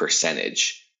its own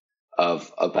percentage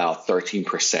of about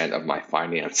 13% of my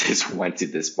finances went to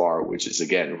this bar, which is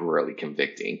again really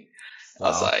convicting. I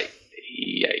was Wow. like,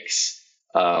 yikes.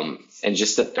 And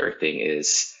just the third thing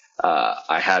is,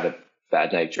 I had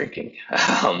bad night drinking.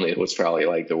 It was probably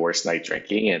like the worst night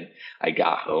drinking. And I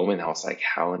got home and I was like,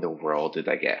 how in the world did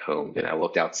I get home? And I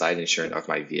looked outside and sure enough,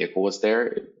 my vehicle was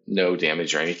there, no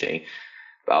damage or anything.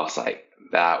 But I was like,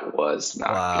 that was not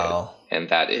good. Wow. And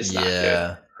that is not good.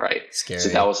 Yeah. Right. So that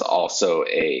Scary. was also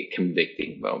a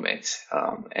convicting moment.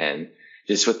 And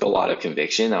just with a lot of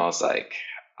conviction, I was like,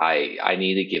 I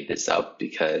need to give this up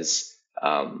because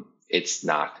it's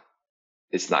not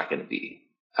going to be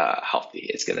healthy.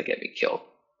 It's going to get me killed.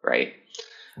 Right.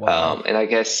 Wow. And I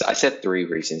guess I said three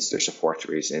reasons. There's a fourth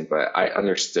reason, but I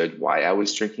understood why I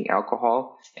was drinking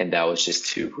alcohol, and that was just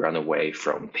to run away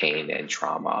from pain and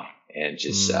trauma and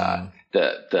just Mm.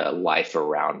 the life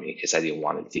around me because I didn't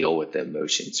want to deal with the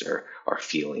emotions or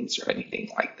feelings or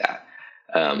anything like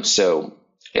that. So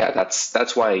yeah,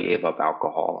 that's why I gave up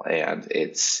alcohol, and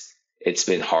it's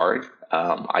been hard.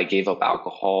 I gave up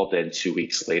alcohol. Then 2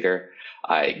 weeks later,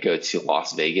 I go to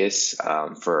Las Vegas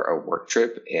for a work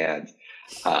trip, and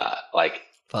uh, like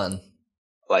Fun.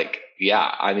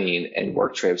 yeah, I mean, and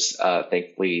work trips,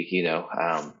 thankfully,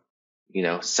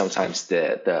 sometimes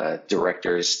the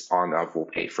directors on will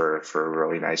pay for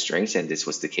really nice drinks, and this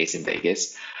was the case in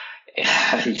Vegas,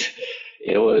 and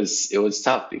it was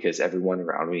tough because everyone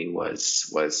around me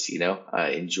was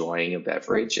enjoying a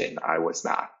beverage, and I was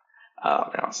not,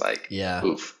 and I was like, Yeah.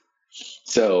 oof.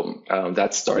 So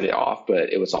that started off,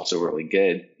 but it was also really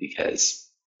good because,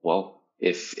 well,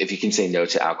 if you can say no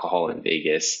to alcohol in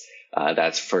Vegas,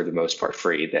 that's for the most part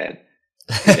free. Then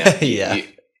you know you, Yeah. you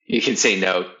you can say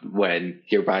no when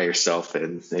you're by yourself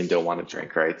and don't want to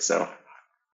drink, right? So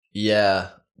Yeah.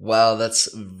 Wow, that's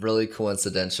really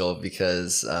coincidental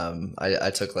because I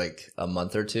took like a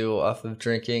month or two off of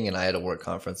drinking and I had a work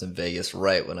conference in Vegas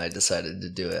right when I decided to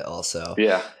do it also.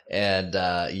 yeah, And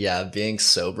yeah, being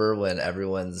sober when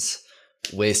everyone's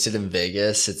wasted in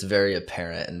Vegas, it's very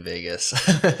apparent in Vegas.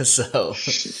 So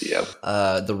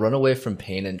yeah. the runaway from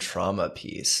pain and trauma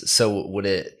piece. So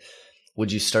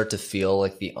would you start to feel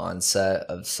like the onset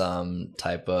of some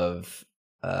type of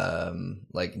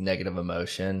like negative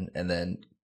emotion and then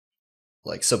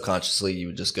like subconsciously you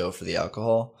would just go for the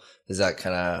alcohol? Is that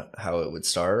kind of how it would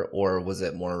start, or was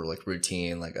it more like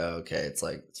routine, like, oh, okay, it's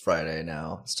like it's Friday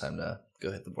now, it's time to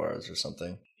go hit the bars or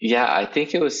something? Yeah, I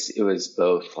think it was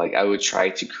both. Like I would try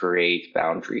to create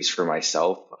boundaries for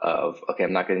myself of, okay,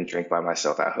 I'm not going to drink by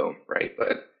myself at home, right?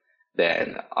 But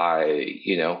then I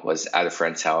was at a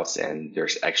friend's house and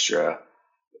there's extra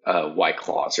White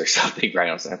Claws or something, right?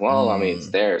 I was like, well, I mean, it's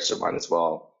Mm, there, so might as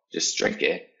well just drink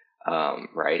it,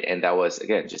 right? And that was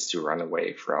again just to run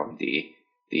away from the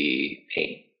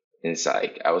pain. And it's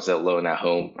like I was alone at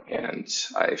home and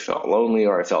I felt lonely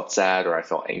or I felt sad or I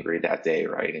felt angry that day,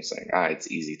 right? And it's like, it's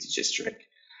easy to just drink.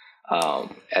 And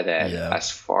then yeah.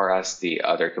 as far as the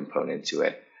other component to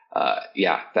it,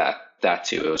 yeah, that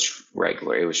too, it was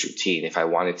regular, it was routine. If I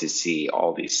wanted to see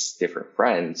all these different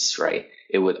friends, right,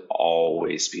 it would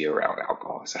always be around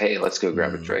alcohol. So hey, let's go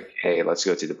grab a Mm, drink. Hey, let's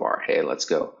go to the bar. Hey, let's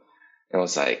go. And it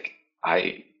was like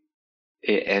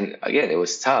and again, it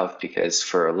was tough because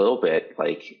for a little bit,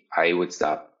 like I would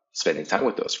stop spending time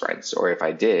with those friends, or if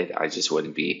I did, I just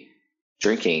wouldn't be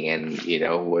drinking and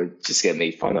would just get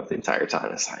made fun of the entire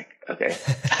time. It's like, okay,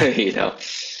 you know.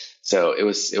 So it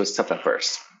was tough at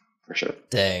first, for sure.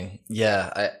 dang.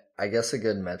 Yeah, I guess a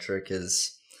good metric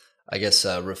is I guess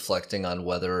reflecting on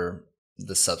whether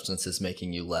the substance is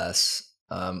making you less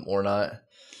or not,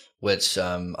 which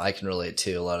I can relate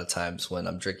to a lot of times when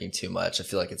I'm drinking too much. I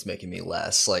feel like it's making me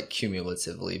less, like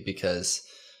cumulatively, because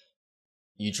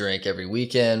you drink every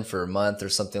weekend for a month or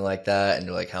something like that, and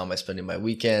you're like, how am I spending my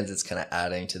weekends? It's kind of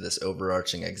adding to this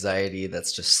overarching anxiety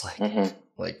that's just Hmm.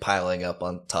 like piling up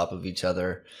on top of each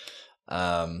other.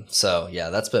 So yeah,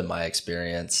 that's been my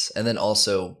experience. And then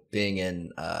also being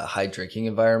in high drinking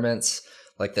environments,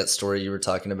 like that story you were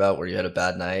talking about where you had a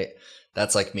bad night.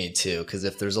 That's like me too. Cause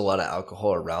if there's a lot of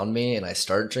alcohol around me and I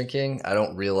start drinking, I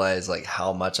don't realize like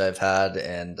how much I've had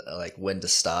and like when to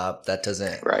stop. That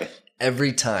doesn't, Right,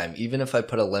 every time, even if I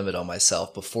put a limit on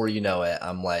myself, before you know it,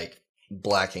 I'm like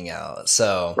blacking out.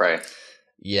 So right,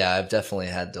 yeah, I've definitely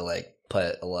had to like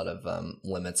put a lot of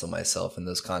limits on myself in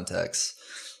those contexts.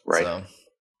 right. So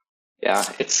Yeah,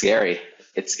 it's scary.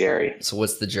 It's scary. So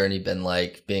what's the journey been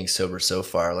like being sober so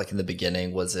far? Like in the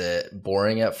beginning, was it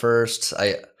boring at first?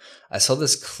 I saw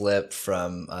this clip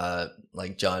from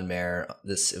like John Mayer.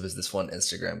 It was this one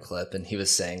Instagram clip, and he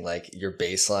was saying like your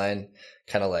baseline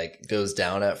kind of like goes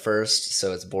down at first,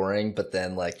 so it's boring, but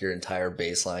then like your entire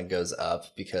baseline goes up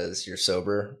because you're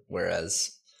sober.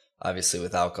 Whereas obviously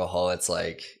with alcohol, it's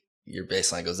like your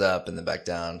baseline goes up and then back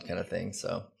down kind of thing.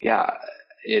 So Yeah,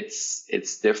 it's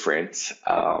different.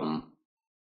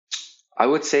 I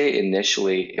would say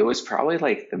initially it was probably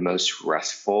like the most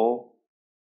restful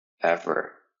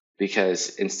ever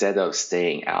because instead of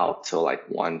staying out till like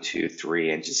 1, 2,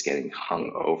 3 and just getting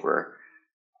hung over,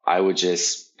 I would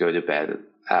just go to bed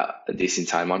at a decent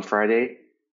time on Friday,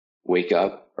 wake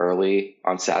up early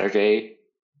on Saturday,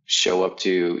 show up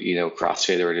to,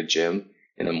 CrossFit or the gym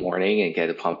in the morning and get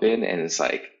a pump in. And it's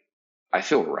like, I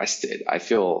feel rested. I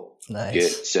feel good.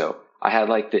 Nice. So I had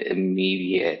like the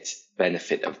immediate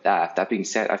benefit of that. That being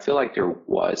said, I feel like there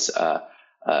was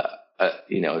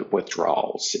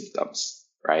withdrawal symptoms,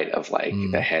 right? Of like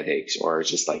the Mm. headaches or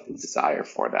just like the desire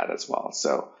for that as well.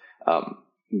 So,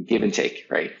 give and take,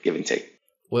 right? Give and take.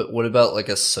 What about like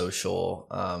a social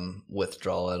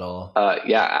withdrawal at all?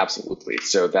 Yeah, absolutely.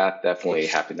 So that definitely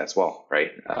happened as well,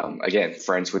 right? Again,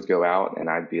 friends would go out and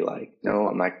I'd be like, no,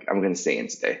 I'm going to stay in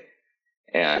today.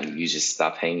 And you just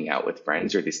stop hanging out with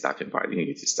friends or they stop inviting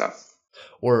you to stuff.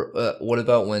 Or what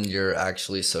about when you're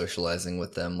actually socializing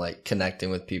with them, like connecting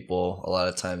with people? A lot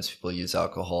of times people use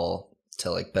alcohol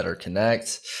to like better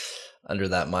connect under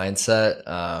that mindset.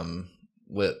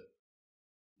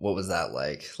 What was that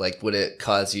like? Like, would it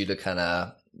cause you to kind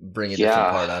of bring a different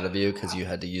Yeah, part out of you because you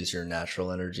had to use your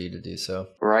natural energy to do so?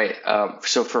 right.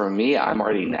 So for me, I'm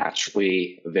already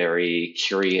naturally very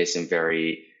curious and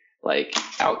very like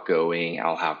outgoing.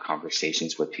 I'll have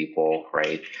conversations with people,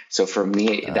 right? So for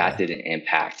me, that Uh, didn't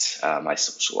impact my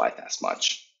social life as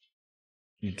much.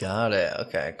 got it.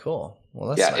 Okay, cool. Well,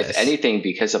 that's Yeah, if nice. anything,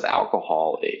 because of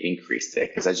alcohol, it increased it.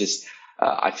 Because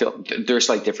I feel there's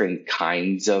like different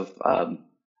kinds of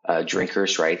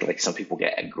drinkers, right? Like some people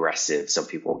get aggressive, some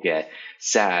people get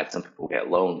sad, some people get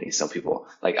lonely, some people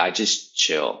like I just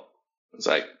chill. It's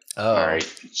like, all Oh, right,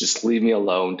 just leave me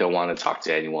alone. Don't want to talk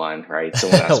to anyone, right?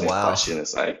 Someone asks me a wow. question,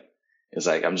 it's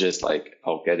like I'm just like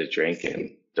I'll get a drink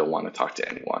and don't want to talk to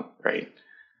anyone, right?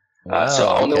 So I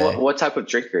Wow. don't know what, Okay. what type of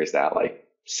drinker is that? Like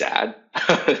sad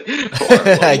or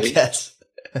I lonely? guess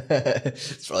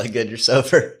it's probably good you're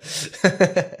sober.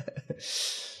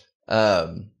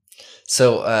 um,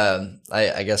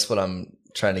 I guess what I'm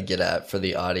trying to get at for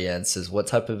the audience is what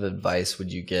type of advice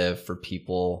would you give for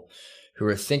people who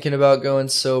are thinking about going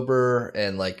sober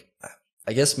and like,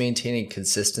 I guess maintaining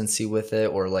consistency with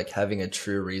it or like having a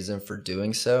true reason for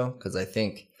doing so? Because I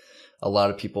think a lot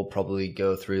of people probably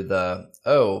go through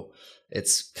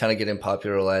it's kind of getting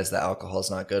popularized that alcohol is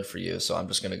not good for you. So I'm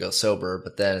just going to go sober.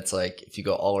 But then it's like, if you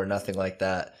go all or nothing like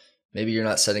that, maybe you're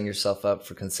not setting yourself up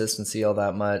for consistency all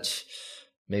that much.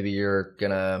 Maybe you're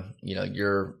gonna,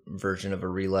 your version of a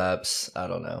relapse. I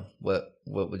don't know. What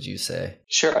would you say?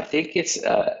 Sure, I think it's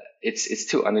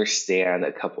to understand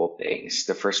a couple of things.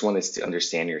 The first one is to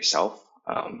understand yourself.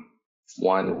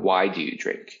 One, why do you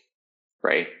drink,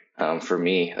 right? For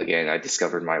me, again, I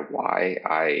discovered my why.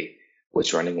 I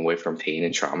was running away from pain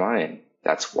and trauma, and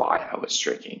that's why I was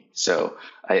drinking. So,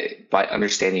 by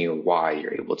understanding your why,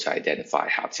 you're able to identify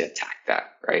how to attack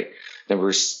that, right?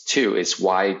 Number two is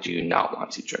why do you not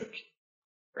want to drink?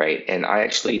 Right. And I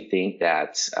actually think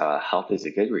that health is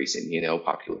a good reason,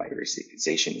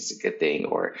 popularization is a good thing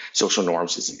or social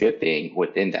norms is a good thing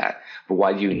within that. But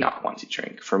why do you not want to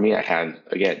drink? For me, I had,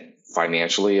 again,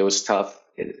 financially, it was tough.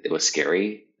 It was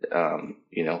scary,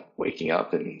 waking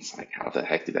up and it's like, how the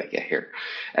heck did I get here?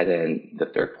 And then the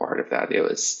third part of that, it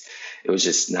was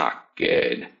just not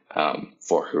good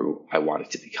for who I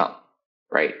wanted to become.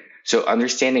 Right. So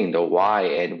understanding the why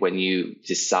and when if you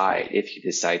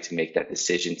decide to make that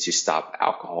decision to stop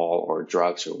alcohol or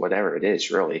drugs or whatever it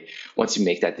is, really, once you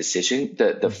make that decision,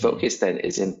 the Hmm. focus then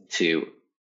isn't to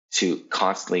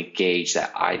constantly gauge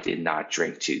that I did not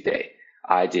drink today.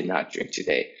 I did not drink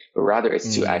today, but rather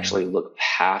it's to Mm, actually look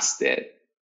past it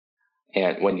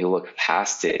and when you look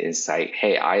past it, it's like,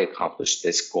 hey, I accomplished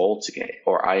this goal today,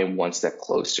 or I am one step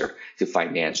closer to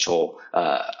financial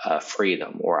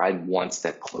freedom, or I'm one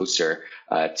step closer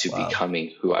to wow.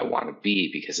 becoming who I want to be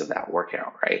because of that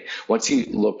workout, right? Once you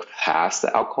look past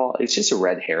the alcohol, it's just a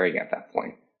red herring at that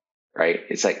point, right?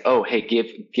 It's like, oh, hey,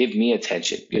 give me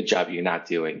attention. Good job, you're not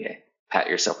doing it. Pat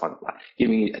yourself on the back. Give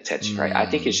me attention, right? I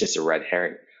think it's Mm, just a red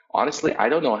herring. Honestly, I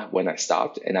don't know when I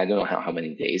stopped, and I don't know how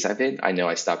many days I've been. I know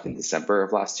I stopped in December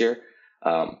of last year.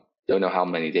 Don't know how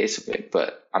many days have been,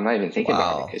 but I'm not even thinking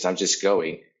about it wow. because I'm just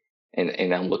going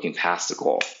and I'm looking past the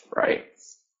goal, right?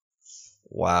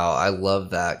 Wow, I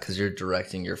love that because you're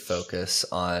directing your focus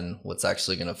on what's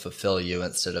actually going to fulfill you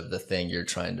instead of the thing you're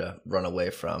trying to run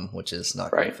away from, which is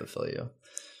not going to Right, fulfill you.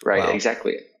 right, Wow.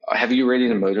 exactly. Have you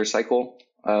ridden a motorcycle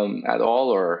at all,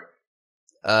 or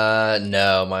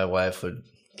No, my wife would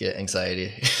get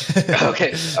anxiety.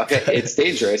 Okay, okay, it's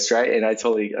dangerous, right? And I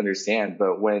totally understand.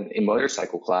 But when in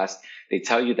motorcycle class, they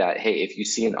tell you that, hey, if you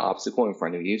see an obstacle in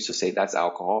front of you, so say that's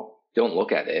alcohol, don't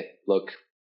look at it. Look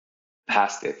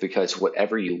past it, because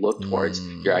whatever you look towards,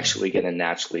 you're Mm. actually going to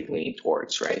naturally lean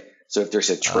towards, right? So if there's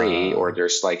a tree or Uh,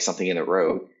 there's like something in the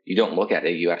road, you don't look at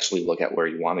it. You actually look at where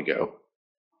you want to go,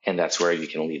 and that's where you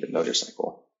can lead the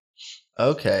motorcycle.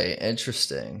 okay,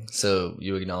 interesting. So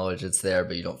you acknowledge it's there,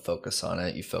 but you don't focus on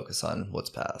it. You focus on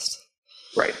what's past.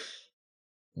 Right.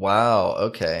 Wow.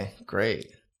 Okay. Great.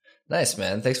 Nice,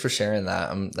 man. Thanks for sharing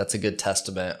that. That's a good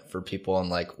testament for people on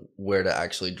like where to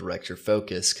actually direct your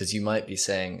focus, because you might be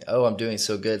saying, "Oh, I'm doing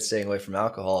so good staying away from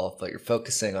alcohol," but you're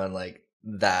focusing on like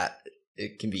that.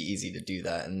 It can be easy to do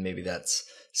that, and maybe that's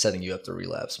setting you up to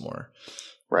relapse more.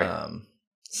 Right. Um,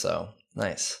 so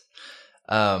nice.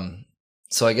 Um,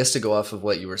 so I guess to go off of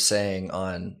what you were saying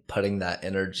on putting that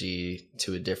energy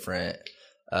to a different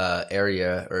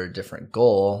area or a different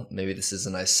goal, maybe this is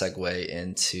a nice segue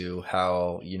into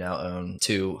how you now own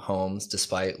two homes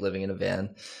despite living in a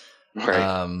van.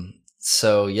 Right.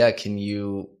 So yeah, can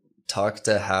you talk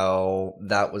to how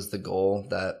that was the goal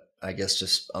that I guess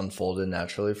just unfolded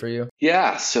naturally for you?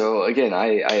 Yeah. So again,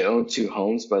 I own two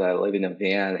homes, but I live in a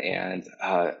van, and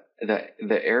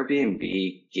the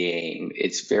Airbnb game,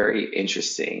 it's very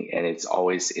interesting, and it's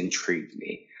always intrigued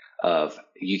me. Of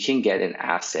you can get an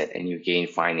asset and you gain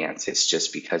finances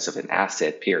just because of an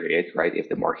asset, period, right? If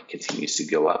the market continues to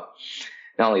go up.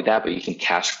 Not only that, but you can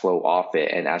cash flow off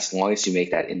it, and as long as you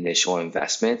make that initial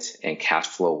investment and cash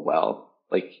flow well,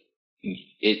 like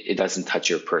it doesn't touch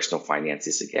your personal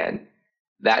finances again.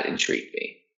 That intrigued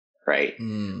me, right?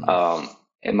 Mm. Um,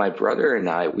 and my brother and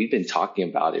I, we've been talking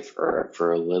about it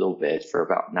for a little bit, for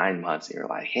about 9 months. And you're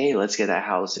like, hey, let's get a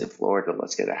house in Florida.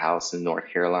 Let's get a house in North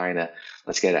Carolina.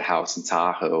 Let's get a house in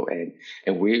Tahoe.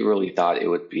 And we really thought it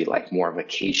would be like more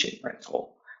vacation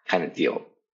rental kind of deal.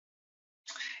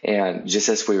 And just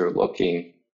as we were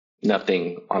looking,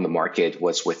 nothing on the market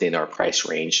was within our price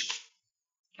range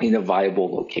in a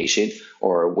viable location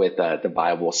or with the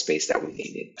viable space that we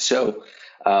needed. So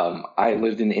I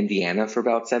lived in Indiana for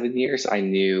about 7 years. I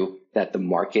knew that the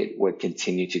market would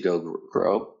continue to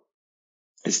grow.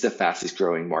 It's the fastest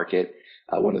growing market,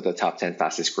 one of the top 10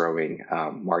 fastest growing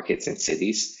markets and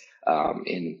cities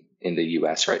in the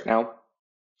US right now.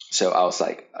 So I was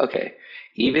like, okay,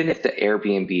 even if the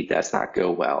Airbnb does not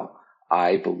go well,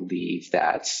 I believe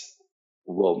that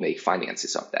we'll make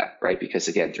finances of that, right? Because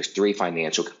again, there's three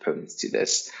financial components to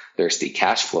this. There's the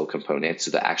cash flow component,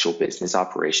 so the actual business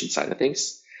operation side of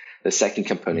things. The second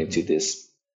component to Hmm. this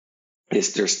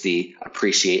is there's the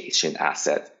appreciation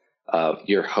asset.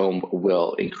 Your home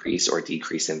will increase or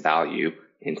decrease in value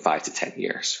in 5 to 10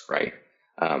 years, right?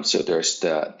 So there's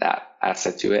that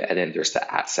asset to it, and then there's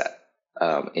the asset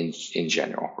in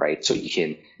general, right? So you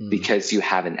can, Mm. because you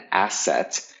have an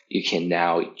asset, you can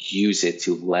now use it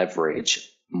to leverage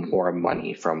more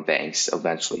money from banks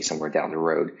eventually somewhere down the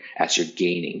road as you're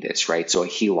gaining this, right? So a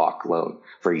HELOC loan,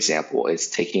 for example, is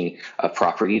taking a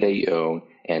property that you own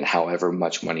and however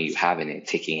much money you have in it,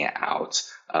 taking it out,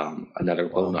 another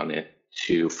loan Wow. on it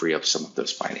to free up some of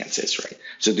those finances, right?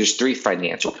 So there's three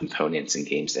financial components in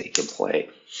games that you can play.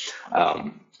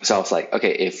 So I was like,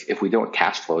 okay, if we don't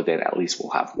cash flow, then at least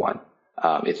we'll have one,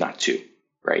 if not two,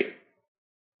 right?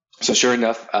 So sure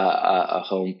enough, a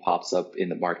home pops up in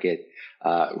the market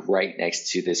right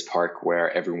next to this park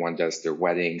where everyone does their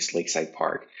weddings, Lakeside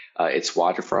Park. It's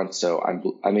waterfront, so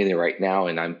I'm in it right now,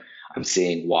 and I'm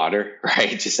seeing water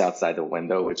right just outside the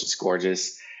window, which is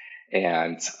gorgeous.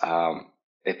 And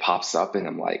it pops up, and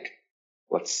I'm like,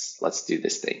 let's do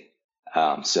this thing.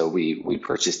 So we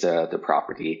purchased the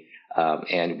property,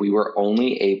 and we were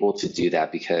only able to do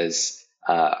that because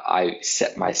I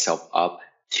set myself up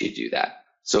to do that.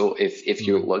 So if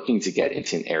you're Mm. looking to get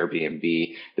into an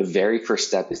Airbnb, the very first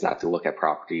step is not to look at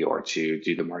property or to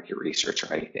do the market research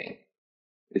or anything.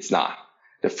 It's not.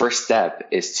 The first step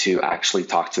is to actually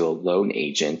talk to a loan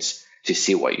agent to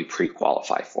see what you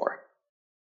pre-qualify for.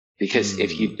 Because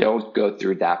if you Mm. don't go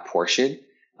through that portion,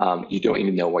 you don't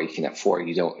even know what you can afford.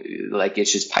 You don't, like,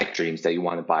 it's just pipe dreams that you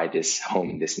want to buy this home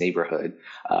in this neighborhood,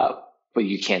 but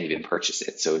you can't even purchase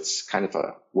it. So it's kind of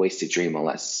a wasted dream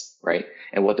unless, right?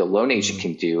 And what the loan agent Mm.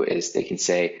 can do is they can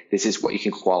say, this is what you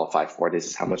can qualify for. This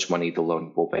is how much money the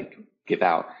loan will give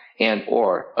out. And,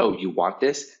 or, oh, you want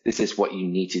this? This is what you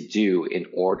need to do in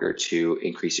order to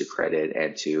increase your credit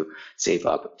and to save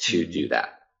up to do Mm.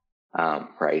 that.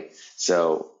 Right.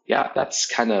 So yeah, that's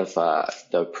kind of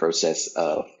the process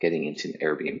of getting into an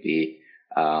Airbnb.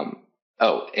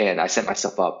 Oh, and I set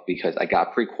myself up because I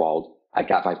got pre-qualified. I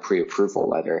got my pre-approval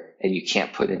letter, and you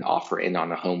can't put an offer in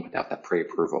on a home without that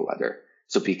pre-approval letter.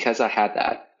 So because I had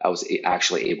that, I was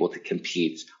actually able to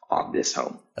compete on this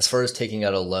home. As far as taking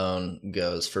out a loan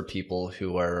goes, for people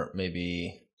who are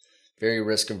maybe very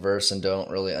risk averse and don't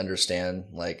really understand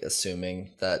like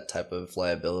assuming that type of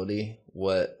liability,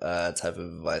 what type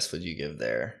of advice would you give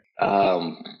there?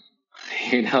 Um,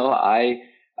 I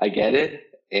get it,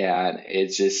 and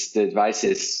it's just the advice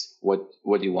is what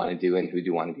do you want to do and who do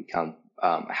you want to become?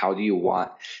 How do you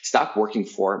want? Stop working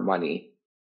for money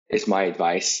is my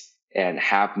advice, and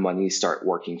have money start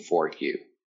working for you.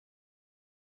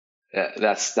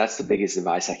 That's the biggest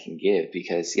advice I can give,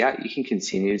 because yeah, you can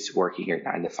continue to working your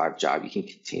 9 to 5 job. You can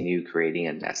continue creating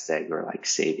a nest egg or like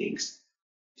savings.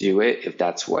 Do it if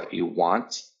that's what you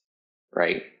want,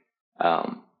 right?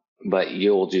 Um, but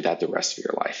you'll do that the rest of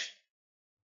your life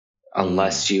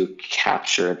unless you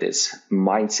capture this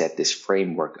mindset, this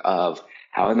framework of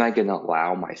how am I going to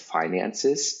allow my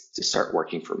finances to start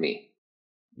working for me?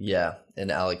 Yeah,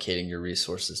 and allocating your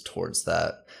resources towards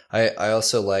that. I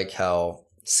also like how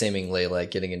seemingly like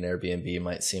getting an Airbnb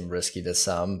might seem risky to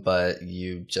some, but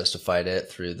you justified it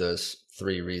through those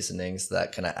three reasonings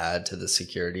that kind of add to the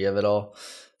security of it all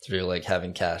through like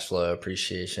having cash flow,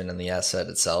 appreciation, and the asset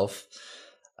itself.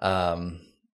 Um,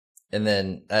 and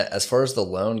then as far as the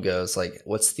loan goes, like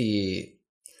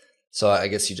so I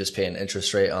guess you just pay an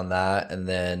interest rate on that, and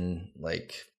then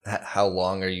like how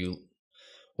long are you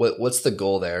what's the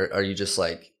goal there? Are you just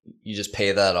like you just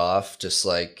pay that off just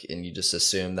like and you just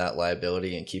assume that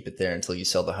liability and keep it there until you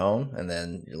sell the home, and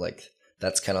then you're like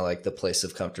that's kind of like the place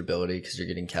of comfortability because you're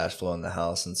getting cash flow in the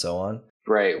house and so on?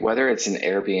 Right. Whether it's an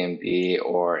Airbnb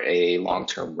or a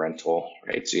long-term rental,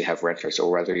 right? So you have renters,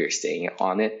 or whether you're staying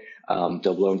on it,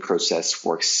 the loan process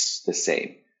works the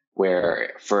same.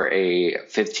 Where for a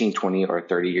 15, 20, or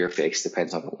 30-year fix,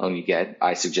 depends on the loan you get.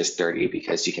 I suggest 30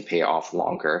 because you can pay it off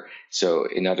longer. So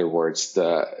in other words,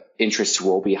 the interest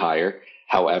will be higher.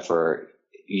 However,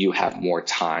 you have more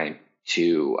time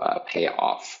to pay it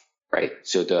off, right?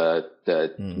 So the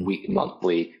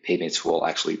monthly payments will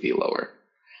actually be lower.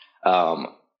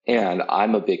 And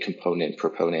I'm a big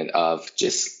proponent of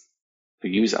just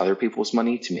use other people's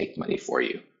money to make money for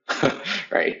you,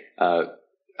 right?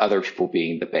 Other people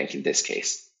being the bank in this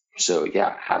case. So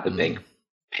yeah, have the bank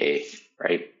pay,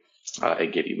 right?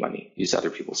 And give you money. Use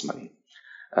other people's money.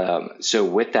 So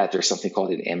with that, there's something called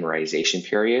an amortization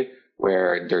period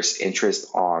where there's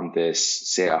interest on this,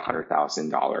 say,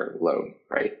 $100,000 loan,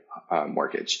 right?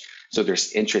 Mortgage. So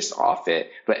there's interest off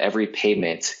it, but every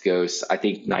payment goes, I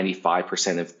think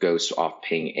 95% of goes off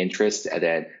paying interest, and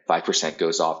then 5%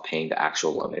 goes off paying the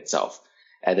actual loan itself.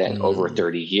 And then over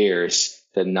 30 years,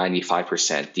 the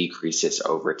 95% decreases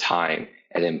over time.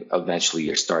 And then eventually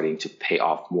you're starting to pay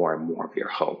off more and more of your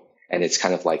home. And it's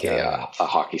kind of like a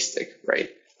hockey stick, right?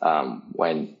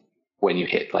 When you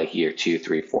hit like year 2,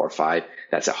 3, 4, 5,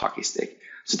 that's a hockey stick.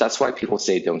 So that's why people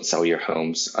say don't sell your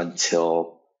homes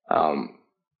until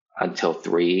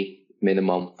 3,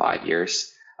 minimum 5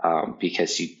 years,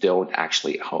 because you don't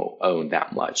actually own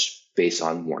that much based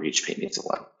on mortgage payments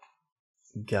alone.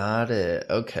 Got it.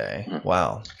 Okay.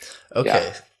 Wow. Okay.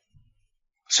 Yeah.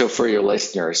 So for your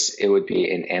listeners, it would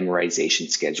be an amortization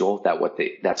schedule.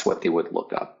 That's what they would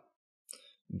look up.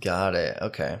 Got it.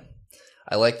 Okay.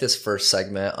 I like this first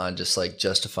segment on just like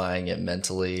justifying it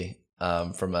mentally,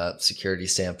 from a security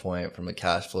standpoint, from a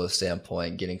cash flow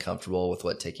standpoint, getting comfortable with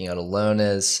what taking out a loan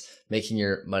is, making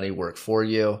your money work for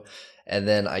you. And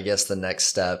then I guess the next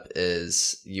step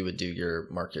is you would do your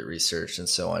market research and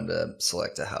so on to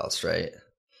select a house, right?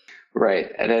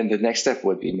 Right. And then the next step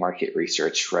would be market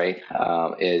research, right?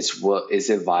 Is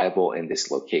it viable in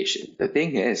this location? The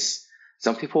thing is,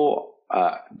 some people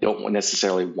don't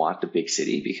necessarily want the big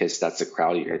city because that's the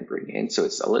crowd you're going to bring in. So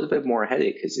it's a little bit more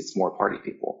headache because it's more party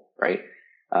people, right?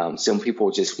 Some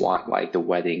people just want like the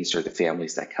weddings or the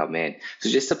families that come in. So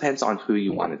it just depends on who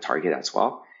you want to target as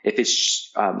well. If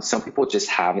it's some people just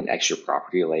have an extra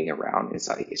property laying around, it's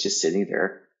just sitting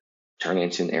there, turn it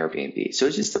into an Airbnb. So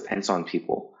it just depends on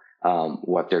people,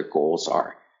 what their goals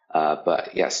are.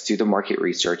 But yes, do the market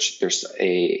research. There's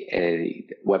a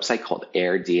website called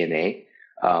AirDNA,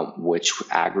 which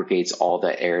aggregates all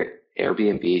the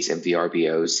Airbnbs and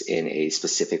VRBOs in a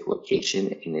specific location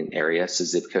in an area, so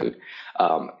zip code.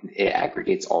 It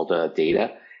aggregates all the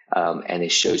data, and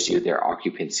it shows you their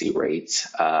occupancy rates.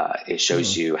 It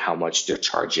shows you how much they're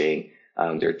charging,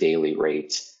 their daily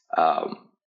rate.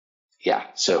 Yeah,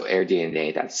 so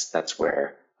AirDNA, that's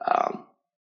where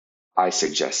I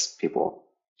suggest people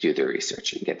do their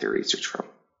research and get their research from.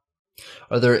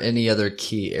 Are there any other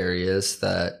key areas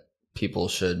that people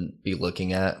should be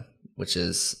looking at, which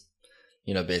is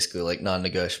basically like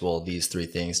non-negotiable, these three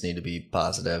things need to be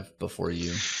positive before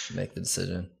you make the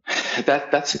decision?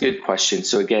 That's a good question.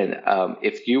 So again,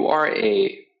 if you are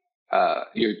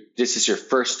this is your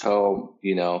first home,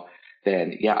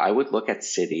 then yeah, I would look at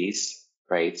cities,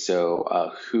 right?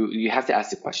 So who you have to ask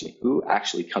the question, who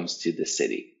actually comes to the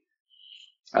city?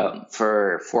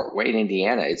 For Fort Wayne,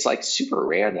 Indiana, it's like super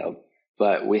random,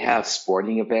 but we have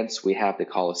sporting events, we have the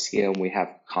Coliseum, we have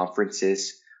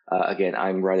conferences. Again,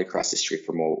 I'm right across the street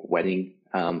from a wedding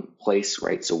place,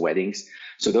 right? So weddings.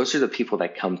 So those are the people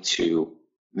that come to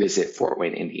visit Fort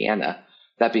Wayne, Indiana.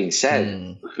 That being said,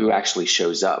 Mm, who actually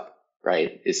shows up,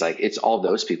 right? It's all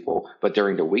those people, but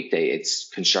during the weekday, it's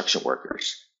construction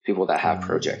workers, people that have mm,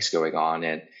 projects going on.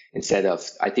 And instead of,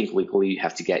 I think legally you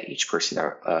have to get each person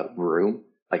a room,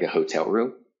 like a hotel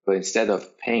room, but instead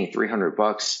of paying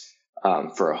 $300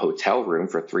 for a hotel room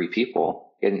for three people,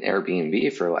 get an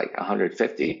Airbnb for like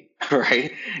 150,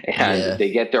 right? And yeah.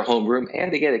 they get their home room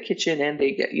and they get a kitchen and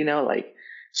they get,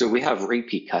 so we have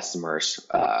repeat customers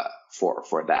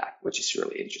for that, which is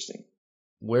really interesting.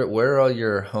 Where are all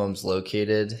your homes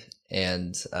located,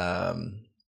 and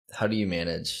how do you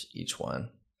manage each one?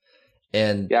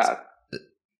 And Yeah,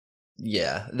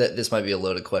 yeah, this might be a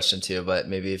loaded question too, but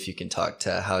maybe if you can talk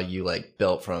to how you like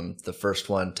built from the first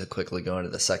one to quickly go into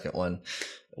the second one,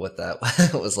 what that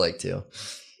was like too.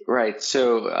 right.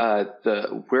 So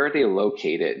the where are they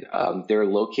located? They're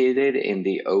located in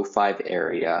the O5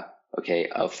 area, okay,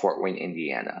 of Fort Wayne,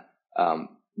 Indiana,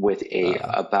 with a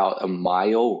Uh, about a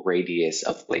mile radius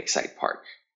of Lakeside Park.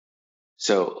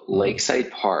 So mm,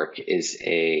 Lakeside Park is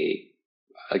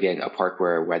again, a park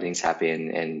where weddings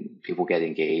happen and people get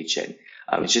engaged. And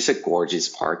it's just a gorgeous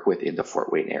park within the Fort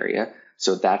Wayne area.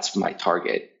 So that's my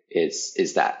target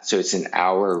is that. So it's an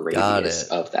hour got radius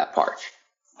it. of that park.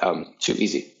 Too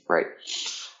easy, right?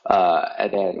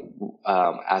 And then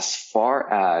as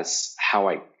far as how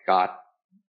I got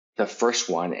the first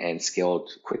one and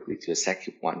scaled quickly to the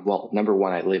second one, well, number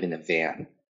one, I live in a van.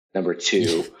 Number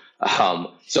two,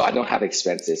 so I don't have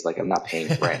expenses, like I'm not paying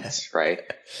rent, right?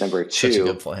 Number Such a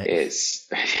good two point. is,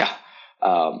 yeah,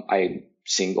 I'm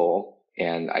single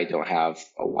and I don't have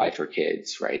a wife or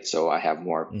kids, right? So I have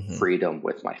more Hmm. freedom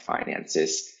with my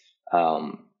finances.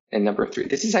 And number three,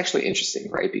 this is actually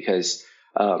interesting, right? Because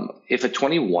if a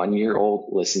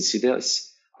 21-year-old listens to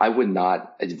this, I would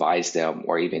not advise them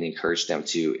or even encourage them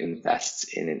to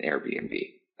invest in an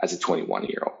Airbnb as a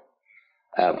 21-year-old.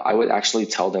 I would actually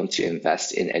tell them to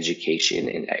invest in education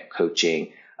and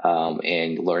coaching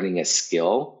and learning a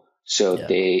skill. So Yeah.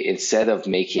 they, instead of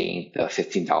making the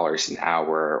 $15 an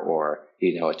hour or, to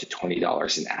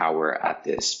 $20 an hour at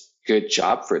this good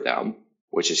job for them,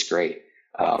 which is great,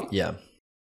 um, Yeah.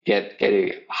 get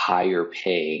a higher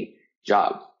paying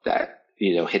job that,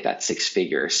 hit that six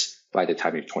figures by the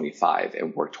time you're 25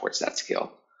 and work towards that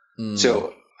skill. Mm,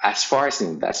 So as far as an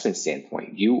investment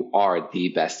standpoint, you are the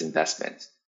best investment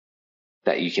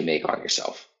that you can make on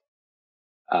yourself.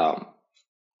 Um,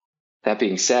 that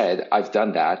being said, I've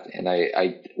done that and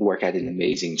I work at an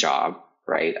amazing job,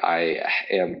 right? I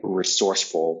am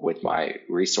resourceful with my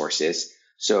resources.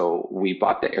 So we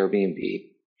bought the Airbnb,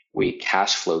 we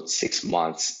cash flowed 6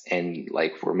 months and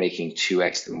like we're making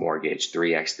 2x the mortgage,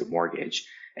 3x the mortgage.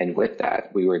 And with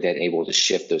that, we were then able to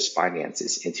shift those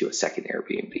finances into a second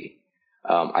Airbnb.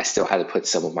 I still had to put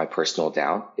some of my personal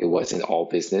down. It wasn't all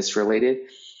business related,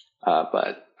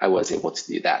 but I was able to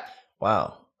do that.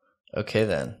 wow. Okay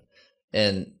then.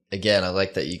 And again, I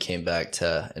like that you came back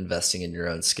to investing in your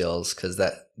own skills, because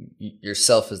that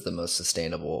yourself is the most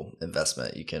sustainable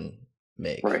investment you can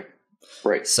make. Right.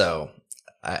 Right. So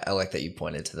I like that you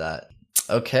pointed to that.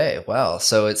 Okay, wow.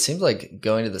 So it seems like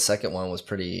going to the second one was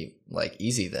pretty like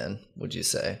easy then, would you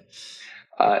say?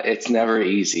 It's never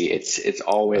easy. It's Okay.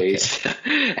 always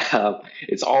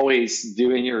it's always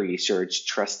doing your research,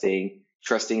 trusting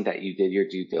that you did your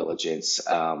due diligence,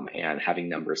 and having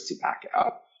numbers to back it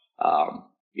up.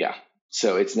 Yeah,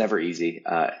 so it's never easy.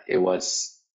 It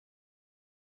was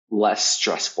less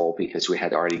stressful because we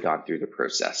had already gone through the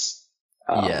process.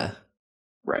 Yeah. Um,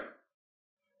 right.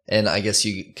 And I guess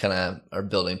you kind of are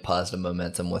building positive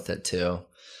momentum with it too.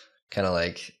 Kind of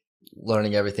like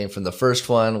learning everything from the first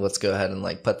one. Let's go ahead and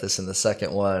like put this in the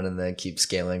second one and then keep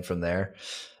scaling from there.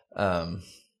 Um,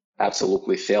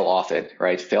 Absolutely, fail often,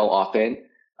 right? Fail often,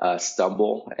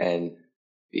 stumble, and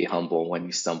be humble when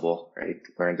you stumble, right?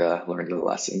 Learn the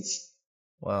lessons.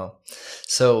 wow.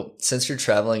 So since you're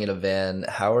traveling in a van,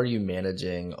 how are you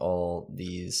managing all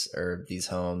these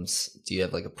homes? Do you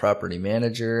have like a property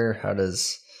manager? How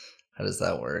does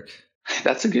that work?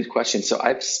 That's a good question. So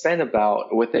I've spent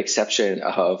about, with the exception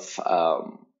of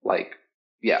like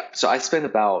yeah, so I spend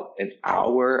about an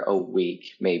hour a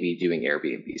week maybe doing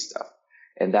Airbnb stuff.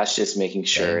 And that's just making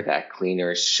sure Dang. that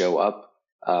cleaners show up.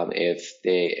 If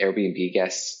the Airbnb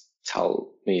guests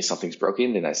tell me something's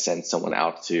broken, then I send someone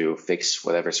out to fix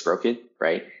whatever's broken,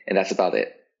 right? And that's about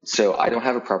it. So I don't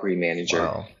have a property manager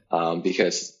Wow.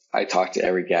 because I talk to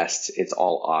every guest. It's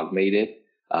all automated.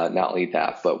 Not only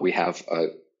that, but we have a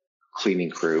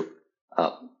cleaning crew.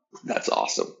 That's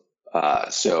awesome.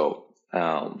 So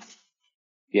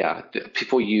yeah,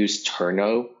 people use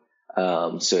Turno.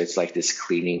 So it's like this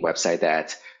cleaning website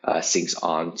that syncs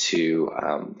on to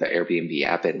the Airbnb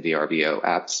app and VRBO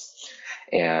apps.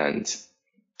 And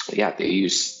yeah, they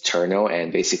use Turno.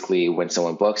 And basically, when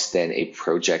someone books, then a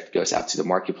project goes out to the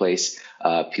marketplace.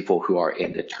 People who are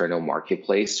in the Turno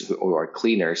marketplace, who are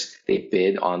cleaners, they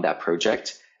bid on that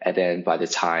project. And then by the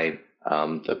time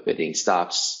the bidding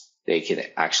stops, they can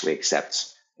actually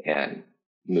accept and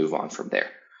move on from there.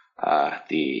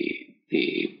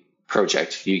 The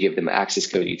project, you give them an access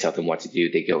code, you tell them what to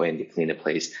do, they go in, they clean the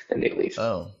place, then they leave.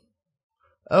 Oh.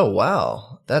 Oh,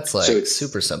 wow. That's So like it's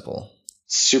super simple.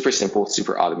 super simple,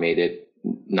 super automated,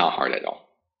 not hard at all.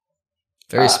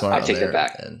 Very smart I on take that their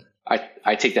back. end.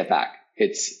 I take that back.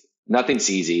 It's nothing's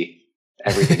easy.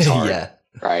 Everything's hard, Yeah.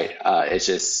 right?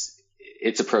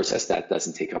 It's a process that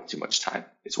doesn't take up too much time.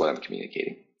 Is what I'm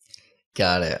communicating.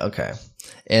 Got it. Okay.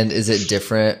 And is it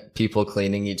different people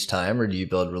cleaning each time, or do you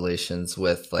build relations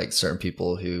with like certain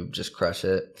people who just crush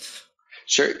it?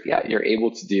 Sure. Yeah, you're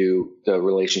able to do the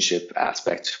relationship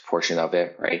aspect portion of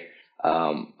it, right?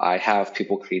 I have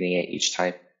people cleaning it each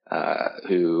time,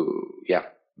 who, yeah,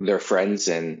 they're friends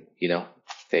and,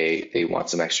 they want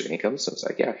some extra income. So it's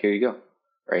like, yeah, here you go.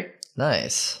 Right.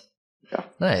 Nice. Yeah.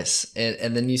 Nice.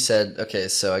 And then you said, okay,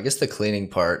 so I guess the cleaning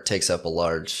part takes up a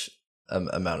large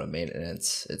amount of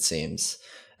maintenance, it seems.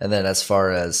 And then as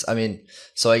far as, I mean,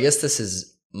 so I guess this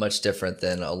is much different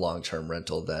than a long-term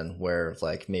rental then, where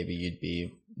like maybe you'd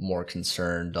be more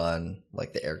concerned on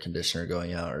like the air conditioner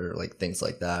going out or like things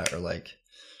like that, or like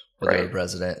whether a Right.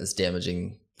 resident is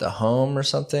damaging the home or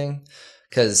something.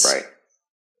 Because Right.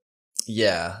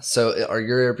 yeah, so are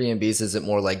your Airbnbs, is it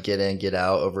more like get in, get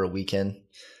out over a weekend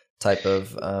type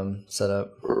of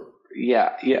setup?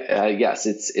 Yeah. Yeah. Yes.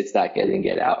 It's that get in,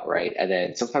 get out. Right. And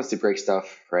then sometimes they break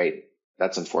stuff. Right.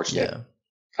 That's unfortunate.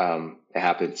 Yeah, It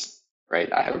happens.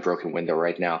 Right. I have a broken window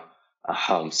right now.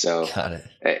 So got it.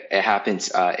 it happens.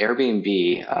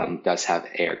 Airbnb does have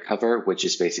air cover, which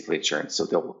is basically insurance. So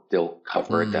they'll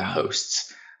cover the Mm,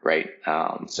 hosts, right?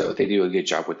 So they do a good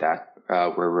job with that.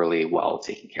 We're really well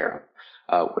taken care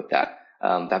of with that.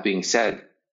 That being said,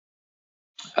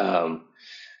 um,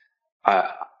 uh,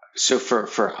 so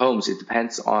for homes, it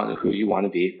depends on who you want to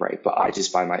be, right? But I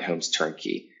just buy my homes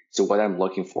turnkey. So what I'm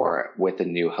looking for with a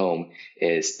new home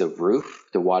is the roof,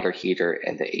 the water heater,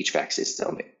 and the HVAC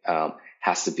system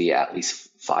has to be at least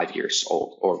 5 years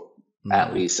old, or at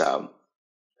mm, least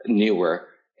newer.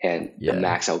 And the yeah,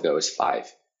 max I'll go is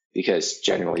 5, because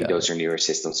generally got those it. are newer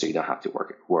systems, so you don't have to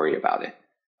worry about it.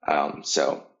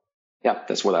 So yeah,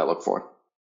 that's what I look for.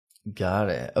 Got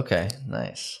it. Okay,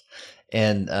 nice.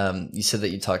 And you said that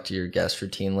you talk to your guests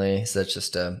routinely. Is that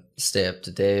just to stay up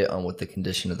to date on what the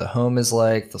condition of the home is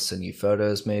like? They'll send you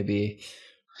photos, maybe.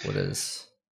 What is?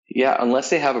 Yeah, unless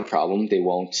they have a problem, they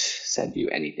won't send you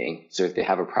anything. So if they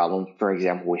have a problem, for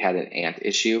example, we had an ant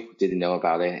issue, didn't know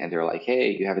about it, and they're like,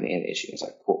 "Hey, you have an ant issue." It's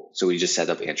like, cool. So we just set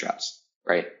up ant traps,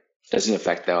 right? Doesn't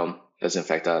affect them, doesn't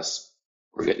affect us.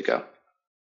 We're good to go.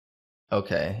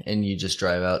 Okay, and you just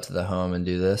drive out to the home and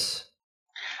do this?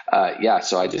 Yeah,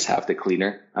 so I just have the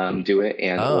cleaner do it,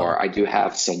 and or Oh, I do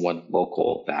have someone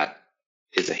local that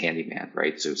is a handyman,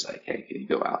 right? So it's like, "Hey, can you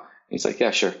go out?" And he's like,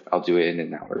 "Yeah, sure, I'll do it in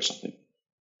an hour or something."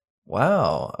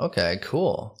 wow. Okay,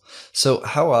 cool. So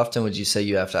how often would you say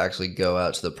you have to actually go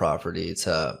out to the property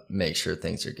to make sure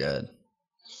things are good?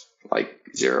 Like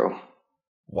 0.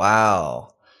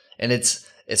 Wow. And it's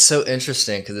so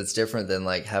interesting because it's different than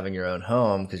like having your own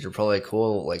home, because you're probably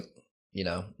cool like,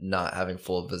 not having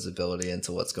full visibility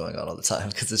into what's going on all the time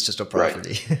because it's just a Right.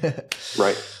 property.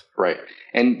 Right, right.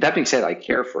 And that being said, I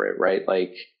care for it, right?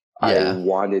 Like I Yeah.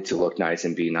 want it to look nice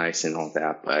and be nice and all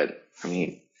that, but I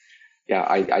mean, yeah,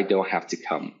 I don't have to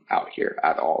come out here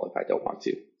at all if I don't want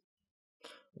to.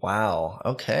 Wow.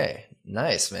 Okay.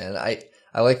 Nice, man.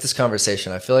 I like this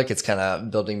conversation. I feel like it's kind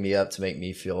of building me up to make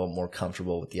me feel more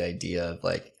comfortable with the idea of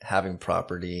like having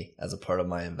property as a part of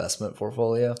my investment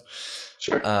portfolio.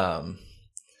 Sure. Um,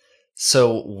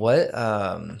 so what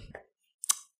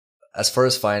as far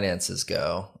as finances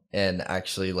go and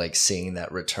actually like seeing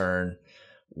that return,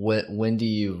 when do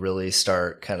you really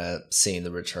start kind of seeing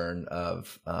the return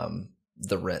of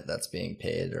the rent that's being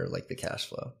paid or like the cash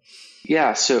flow?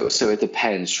 Yeah, so it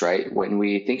depends, right? When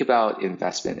we think about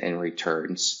investment and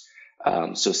returns,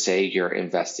 so say you're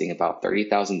investing about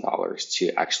 $30,000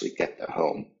 to actually get the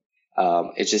home.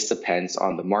 It just depends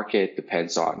on the market,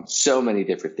 depends on so many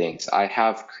different things. I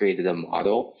have created a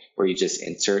model where you just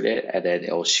insert it and then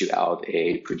it'll shoot out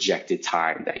a projected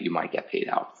time that you might get paid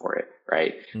out for it,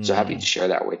 right? So happy to Mm, share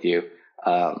that with you.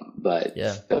 But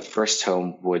yeah. the first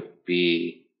home would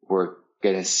be, we're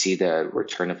going to see the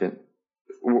return of it.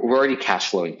 We're already cash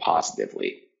flowing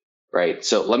positively, right?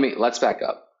 So let's back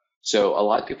up. So a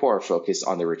lot of people are focused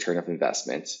on the return of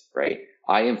investment, right?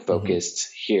 I am Hmm.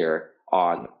 focused here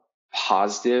on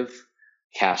positive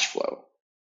cash flow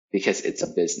because it's a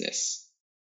business.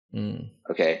 Mm,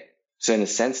 Okay. So in the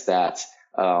sense that,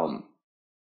 um,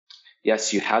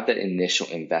 yes, you have that initial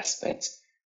investment.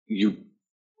 You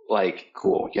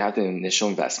cool. You have the initial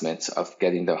investment of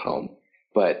getting the home,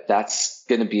 but that's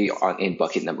going to be in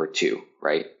bucket number two,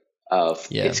 right? Of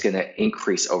yeah. it's going to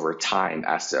increase over time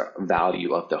as the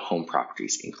value of the home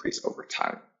properties increase over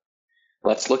time.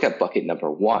 Let's look at bucket number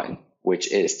one,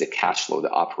 which is the cash flow, the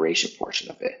operation portion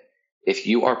of it. If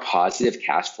you are positive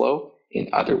cash flow,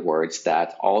 in other words,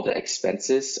 that all the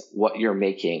expenses, what you're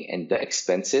making and the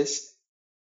expenses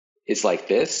is like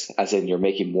this, as in you're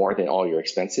making more than all your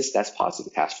expenses, that's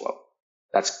positive cash flow.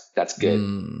 That's good.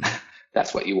 Mm,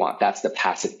 That's what you want. That's the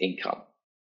passive income,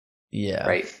 yeah.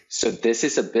 right? So this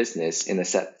is a business in the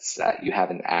sense that you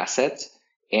have an asset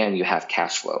and you have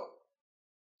cash flow.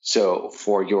 So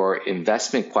for your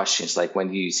investment questions, like when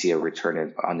do you see a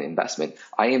return on investment?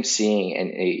 I am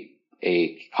seeing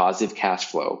a positive cash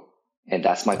flow, and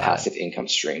that's my Got it. passive income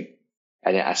stream.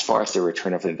 And then as far as the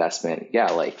return of investment, yeah,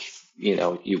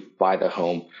 you buy the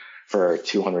home for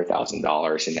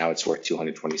 $200,000 and now it's worth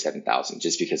 227,000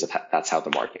 just because of that's how the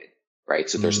market, right?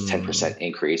 So there's a Mm, 10%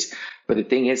 increase. But the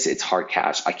thing is, it's hard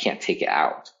cash. I can't take it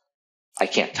out. I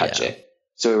can't touch yeah. it.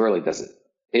 So it really doesn't,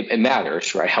 it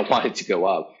matters, right? I want it to go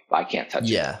up, but I can't touch it.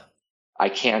 Yeah. I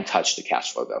can touch the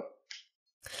cash flow though.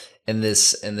 And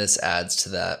this adds to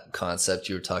that concept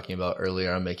you were talking about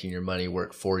earlier on making your money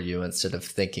work for you instead of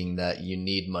thinking that you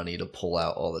need money to pull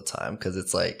out all the time. Because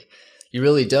it's like you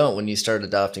really don't. When you start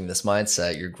adopting this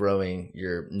mindset, you're growing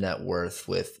your net worth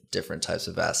with different types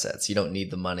of assets. You don't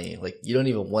need the money. Like you don't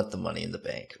even want the money in the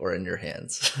bank or in your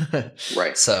hands.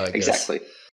 Right. So I guess Exactly.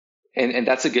 And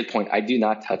that's a good point. I do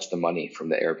not touch the money from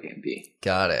the Airbnb.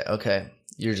 got it. Okay.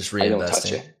 You're just I don't touch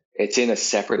reinvesting. it. It's in a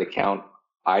separate account.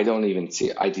 I don't even see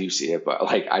it. I do see it, but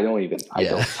I Yeah.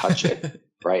 don't touch it.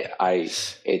 Right. I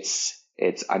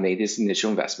made this initial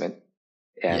investment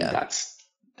and Yeah. that's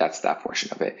that portion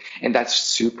of it. And that's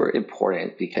super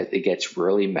important because it gets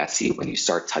really messy when you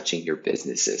start touching your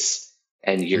businesses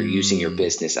and you're using your Mm,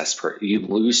 business you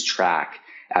lose track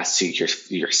as to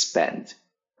your spend.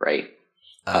 Right.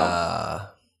 Um, uh,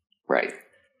 right.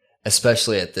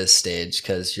 especially at this stage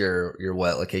because you're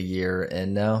what, like a year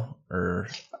in now? Or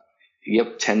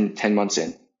Yep. 10 months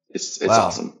in. It's wow.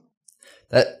 awesome.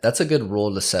 That's a good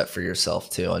rule to set for yourself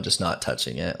too on just not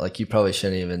touching it. Like you probably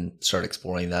shouldn't even start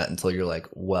exploring that until you're like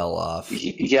well off.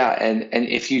 Yeah, and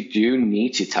if you do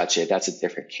need to touch it, that's a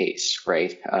different case,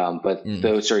 right? But Mm,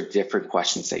 those are different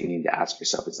questions that you need to ask